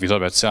house? Have you thought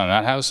about selling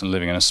that house and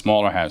living in a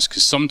smaller house?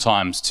 Because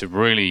sometimes to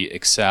really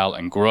excel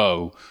and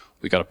grow,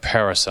 we got to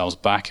pare ourselves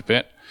back a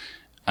bit.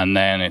 And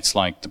then it's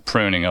like the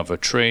pruning of a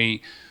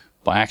tree.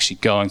 By actually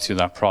going through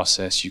that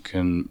process, you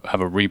can have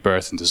a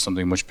rebirth into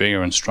something much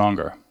bigger and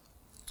stronger.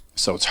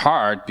 So it's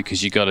hard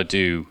because you got to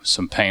do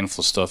some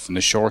painful stuff in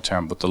the short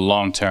term, but the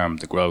long term,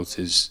 the growth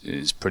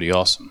is pretty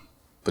awesome.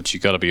 But you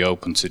got to be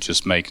open to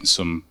just making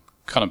some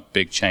kind of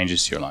big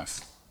changes to your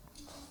life.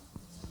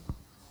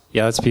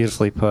 Yeah, that's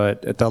beautifully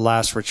put. At the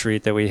last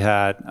retreat that we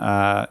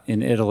had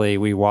in Italy,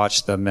 we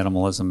watched the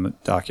minimalism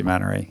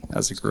documentary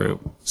as a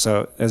group.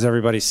 So has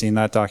everybody seen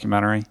that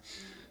documentary?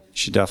 You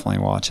should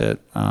definitely watch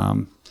it.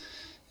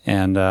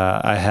 And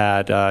I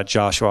had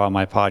Joshua on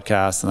my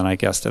podcast, and then I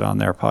guested on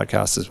their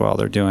podcast as well.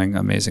 They're doing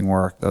amazing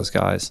work, those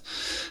guys.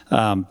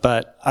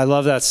 But I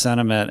love that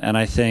sentiment, and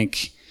I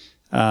think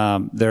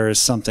there is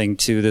something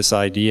to this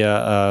idea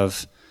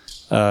of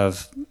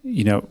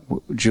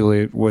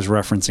Julie was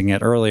referencing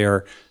it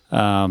earlier,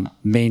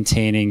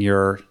 maintaining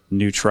your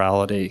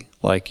neutrality,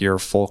 like your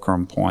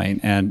fulcrum point.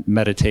 And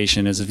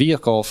meditation is a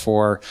vehicle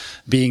for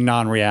being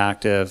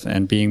non-reactive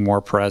and being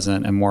more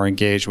present and more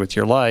engaged with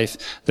your life.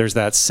 There's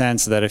that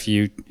sense that if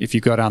you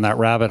go down that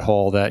rabbit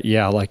hole, that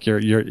like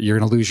you're going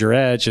to lose your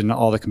edge, and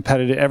all the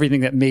competitive,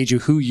 everything that made you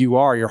who you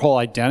are, your whole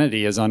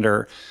identity is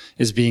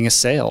being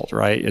assailed,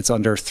 right? It's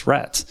under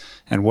threat.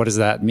 And what does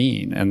that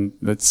mean? And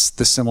that's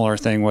the similar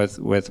thing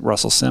with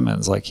Russell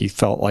Simmons. Like, he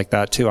felt like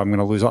that too. I'm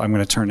going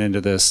to turn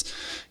into this,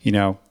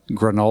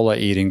 granola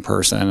eating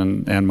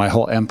person, and my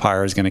whole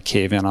empire is going to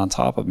cave in on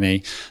top of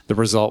me. The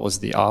result was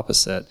the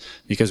opposite,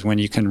 because when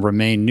you can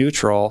remain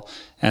neutral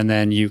and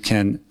then you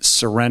can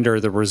surrender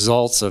the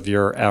results of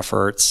your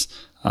efforts,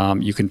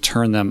 you can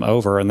turn them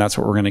over. And that's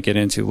what we're going to get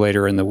into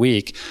later in the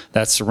week.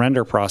 That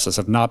surrender process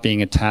of not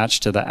being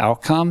attached to the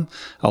outcome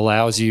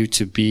sort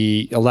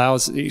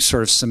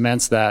of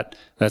cements that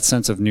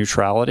sense of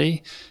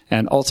neutrality.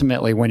 And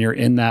ultimately, when you're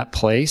in that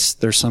place,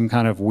 there's some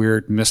kind of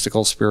weird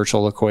mystical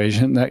spiritual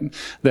equation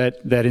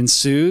that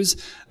ensues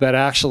that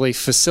actually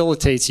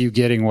facilitates you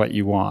getting what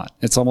you want.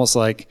 It's almost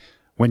like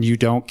when you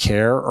don't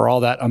care, or all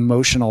that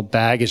emotional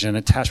baggage and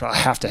attachment. I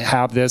have to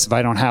have this. If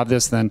I don't have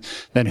this, then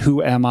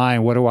who am I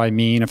and what do I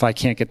mean if I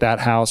can't get that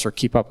house or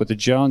keep up with the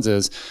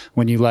Joneses?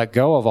 When you let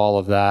go of all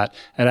of that,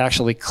 it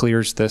actually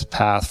clears this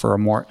path for a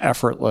more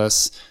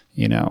effortless,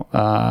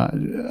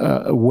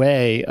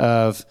 way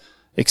of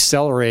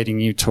accelerating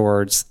you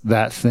towards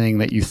that thing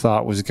that you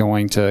thought was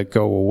going to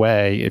go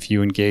away if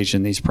you engage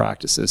in these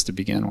practices to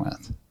begin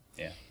with.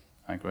 Yeah,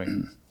 I agree.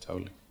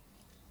 Totally.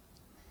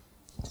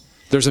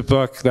 There's a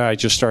book that I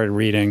just started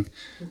reading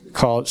it's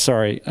called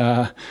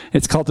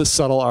The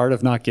Subtle Art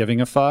of Not Giving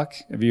a Fuck.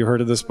 Have you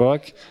heard of this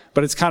book?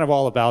 But it's kind of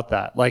all about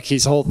that. Like,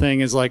 his whole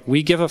thing is like,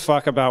 we give a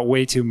fuck about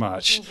way too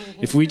much.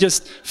 If we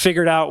just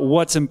figured out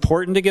what's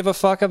important to give a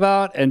fuck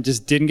about and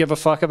just didn't give a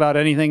fuck about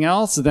anything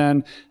else,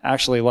 then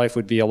actually life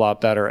would be a lot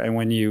better. And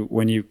when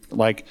you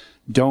like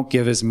don't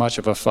give as much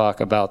of a fuck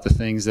about the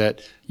things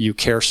that you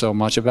care so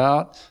much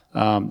about,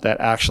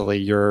 that actually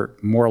you're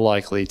more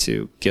likely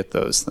to get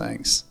those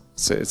things.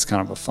 So it's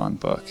kind of a fun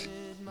book.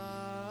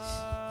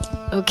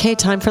 Okay,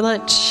 time for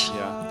lunch.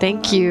 Yeah.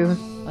 Thank you.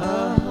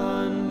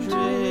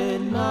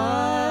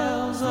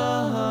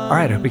 All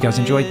right, I hope you guys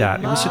enjoyed that.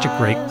 It was such a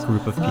great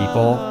group of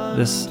people.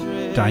 This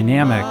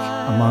dynamic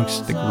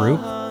amongst the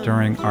group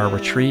during our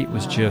retreat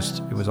was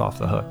it was off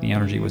the hook. The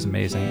energy was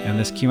amazing. And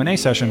this Q&A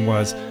session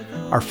was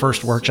our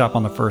first workshop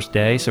on the first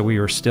day, so we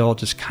were still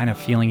just kind of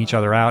feeling each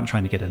other out and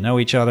trying to get to know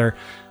each other.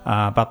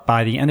 But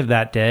by the end of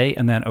that day,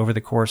 and then over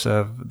the course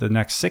of the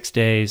next 6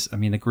 days,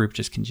 the group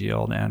just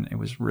congealed, and it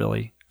was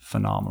really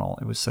phenomenal.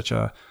 It was such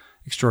a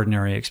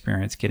extraordinary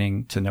experience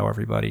getting to know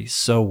everybody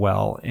so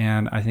well.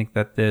 And I think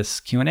that this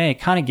Q&A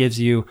kind of gives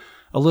you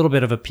a little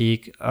bit of a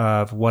peek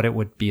of what it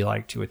would be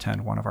like to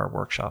attend one of our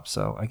workshops.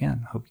 So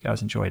again, hope you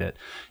guys enjoyed it.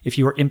 If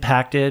you were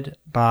impacted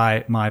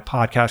by my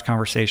podcast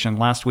conversation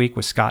last week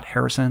with Scott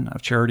Harrison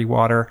of Charity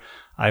Water,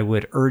 I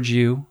would urge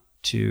you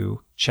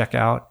to check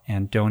out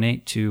and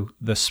donate to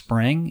The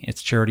Spring.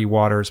 It's Charity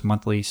Water's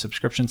monthly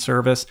subscription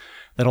service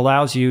that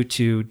allows you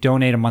to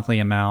donate a monthly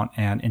amount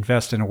and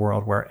invest in a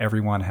world where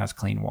everyone has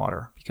clean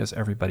water, because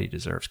everybody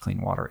deserves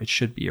clean water. It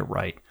should be a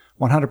right.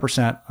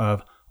 100%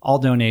 of all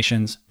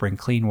donations bring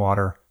clean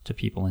water to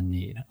people in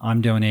need.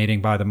 I'm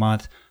donating by the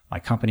month. My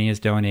company is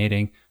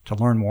donating. To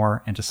learn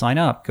more and to sign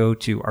up, go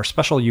to our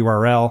special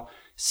URL,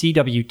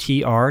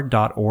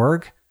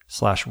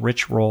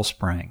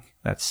 cwtr.org/richrollspring.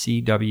 That's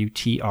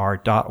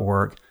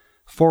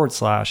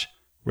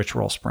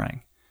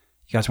cwtr.org/richrollspring.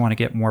 You guys want to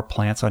get more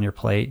plants on your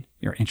plate?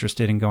 You're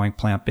interested in going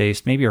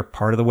plant-based. Maybe you're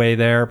part of the way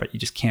there, but you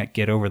just can't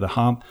get over the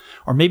hump.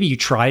 Or maybe you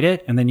tried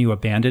it and then you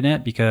abandoned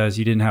it because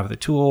you didn't have the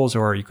tools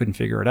or you couldn't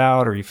figure it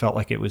out or you felt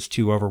like it was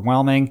too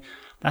overwhelming.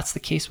 That's the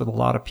case with a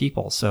lot of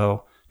people.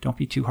 So don't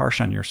be too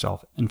harsh on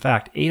yourself. In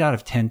fact, 8 out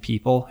of 10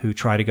 people who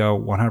try to go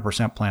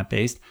 100%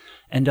 plant-based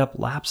end up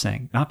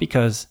lapsing, not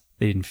because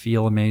they didn't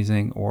feel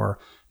amazing or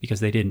because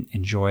they didn't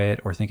enjoy it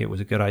or think it was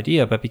a good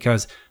idea, but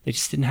because they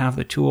just didn't have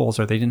the tools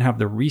or they didn't have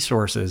the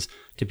resources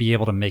to be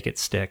able to make it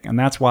stick. And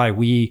that's why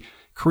we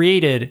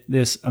created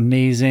this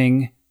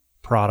amazing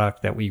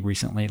product that we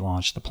recently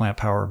launched, the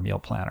Plantpower Meal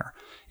Planner.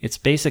 It's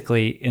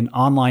basically an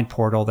online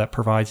portal that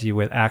provides you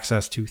with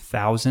access to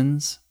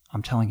thousands,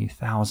 I'm telling you,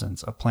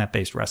 thousands of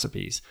plant-based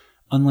recipes,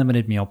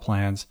 unlimited meal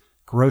plans,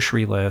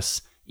 grocery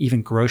lists,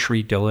 even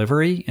grocery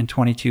delivery in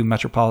 22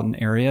 metropolitan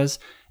areas.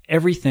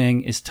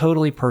 Everything is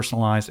totally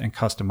personalized and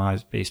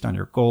customized based on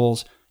your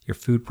goals, your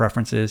food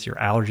preferences, your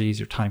allergies,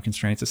 your time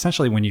constraints.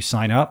 Essentially, when you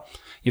sign up,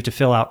 you have to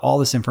fill out all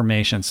this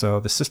information so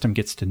the system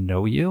gets to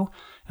know you,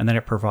 and then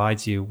it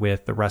provides you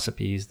with the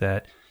recipes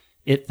that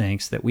it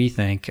thinks, that we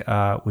think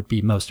would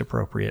be most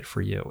appropriate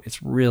for you.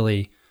 It's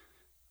really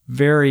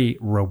very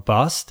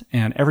robust,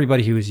 and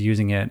everybody who is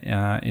using it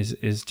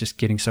is just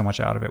getting so much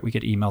out of it. We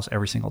get emails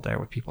every single day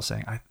with people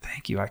saying, "I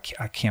thank you. I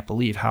can't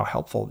believe how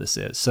helpful this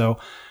is." So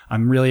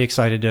I'm really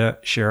excited to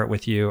share it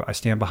with you. I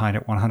stand behind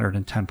it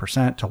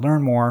 110%. To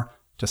learn more,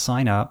 to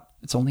sign up,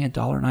 it's only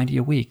 $1.90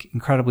 a week.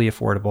 Incredibly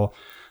affordable.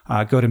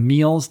 Go to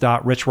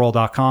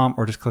meals.richroll.com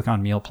or just click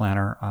on Meal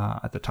Planner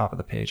at the top of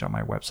the page on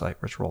my website,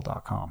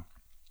 richroll.com.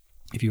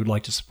 If you would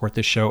like to support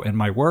this show and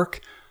my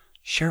work,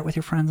 share it with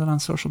your friends and on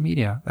social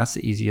media. That's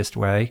the easiest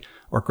way.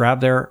 Or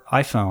grab their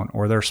iPhone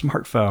or their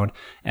smartphone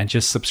and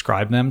just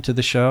subscribe them to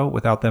the show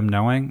without them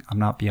knowing. I'm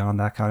not beyond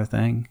that kind of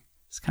thing.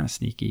 It's kind of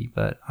sneaky,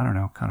 but I don't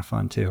know, kind of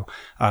fun too.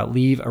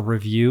 Leave a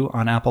review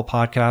on Apple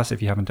Podcasts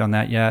if you haven't done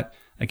that yet.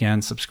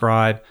 Again,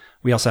 subscribe.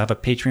 We also have a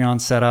Patreon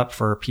set up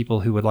for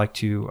people who would like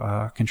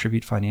to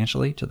contribute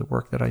financially to the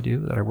work that I do,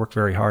 that I work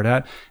very hard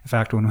at. In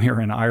fact, when we were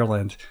in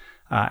Ireland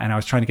and I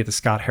was trying to get the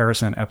Scott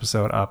Harrison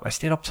episode up, I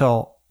stayed up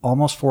till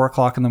almost 4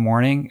 o'clock in the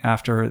morning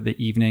after the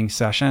evening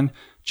session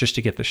just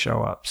to get the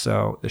show up.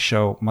 So the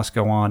show must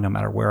go on no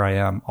matter where I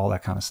am, all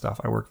that kind of stuff.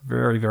 I work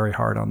very, very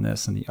hard on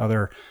this and the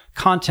other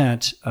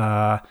content.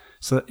 So,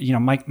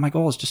 my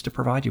goal is just to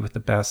provide you with the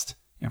best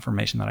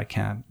information that I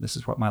can. This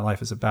is what my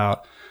life is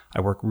about.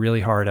 I work really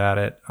hard at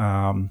it.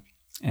 And,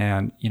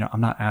 I'm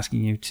not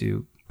asking you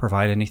to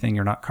provide anything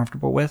you're not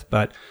comfortable with,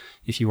 but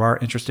if you are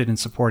interested in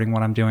supporting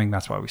what I'm doing,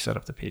 that's why we set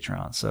up the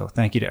Patreon. So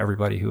thank you to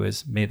everybody who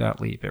has made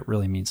that leap. It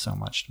really means so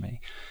much to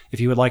me. If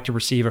you would like to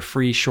receive a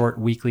free short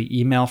weekly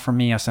email from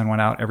me, I send one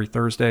out every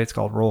Thursday. It's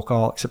called Roll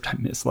Call, except I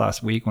missed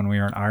last week when we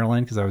were in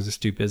Ireland because I was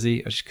just too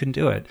busy. I just couldn't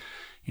do it.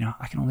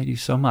 I can only do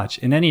so much.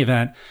 In any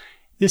event,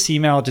 this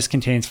email just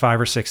contains 5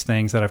 or 6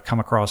 things that I've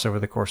come across over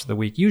the course of the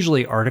week,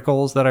 usually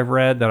articles that I've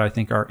read that I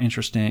think are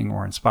interesting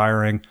or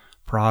inspiring,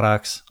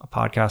 products, a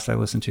podcast I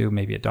listened to,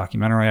 maybe a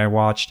documentary I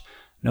watched.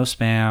 No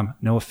spam,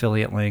 no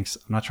affiliate links.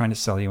 I'm not trying to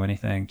sell you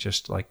anything,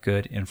 just like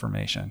good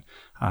information.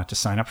 To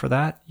sign up for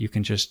that, you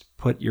can just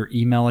put your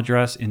email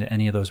address into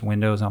any of those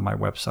windows on my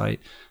website,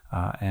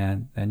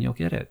 and then you'll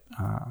get it.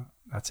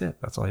 That's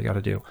it. That's all you got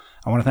to do.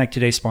 I want to thank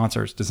today's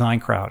sponsors, Design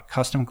Crowd,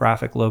 custom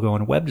graphic logo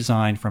and web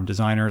design from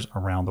designers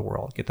around the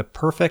world. Get the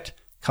perfect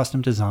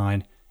custom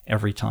design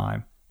every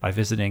time by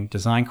visiting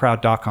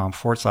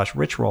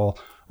designcrowd.com/richroll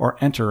or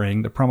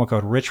entering the promo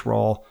code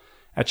richroll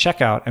at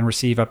checkout and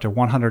receive up to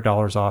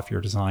 $100 off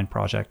your design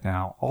project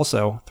now.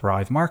 Also,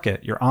 Thrive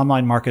Market, your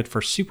online market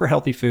for super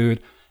healthy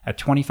food at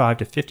 25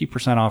 to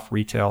 50% off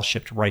retail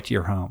shipped right to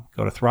your home.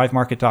 Go to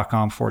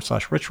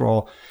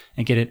thrivemarket.com/richroll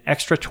and get an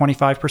extra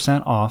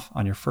 25% off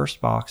on your first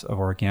box of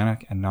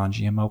organic and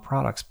non-GMO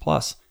products,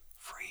 plus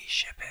free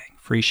shipping.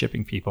 Free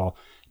shipping, people.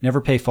 Never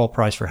pay full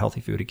price for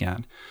healthy food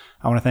again.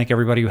 I want to thank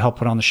everybody who helped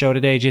put on the show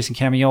today. Jason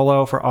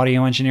Camiolo for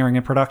audio engineering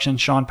and production.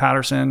 Sean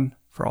Patterson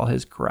for all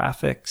his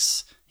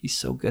graphics. He's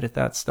so good at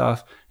that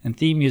stuff. And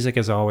theme music,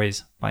 as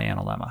always, by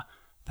Anna Lemma.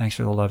 Thanks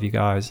for the love, you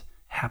guys.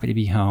 Happy to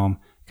be home.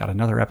 Got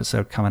another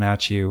episode coming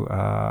at you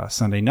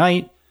Sunday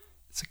night.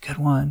 It's a good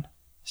one.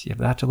 So you have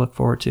that to look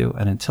forward to.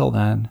 And until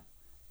then,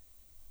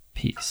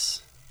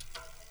 peace.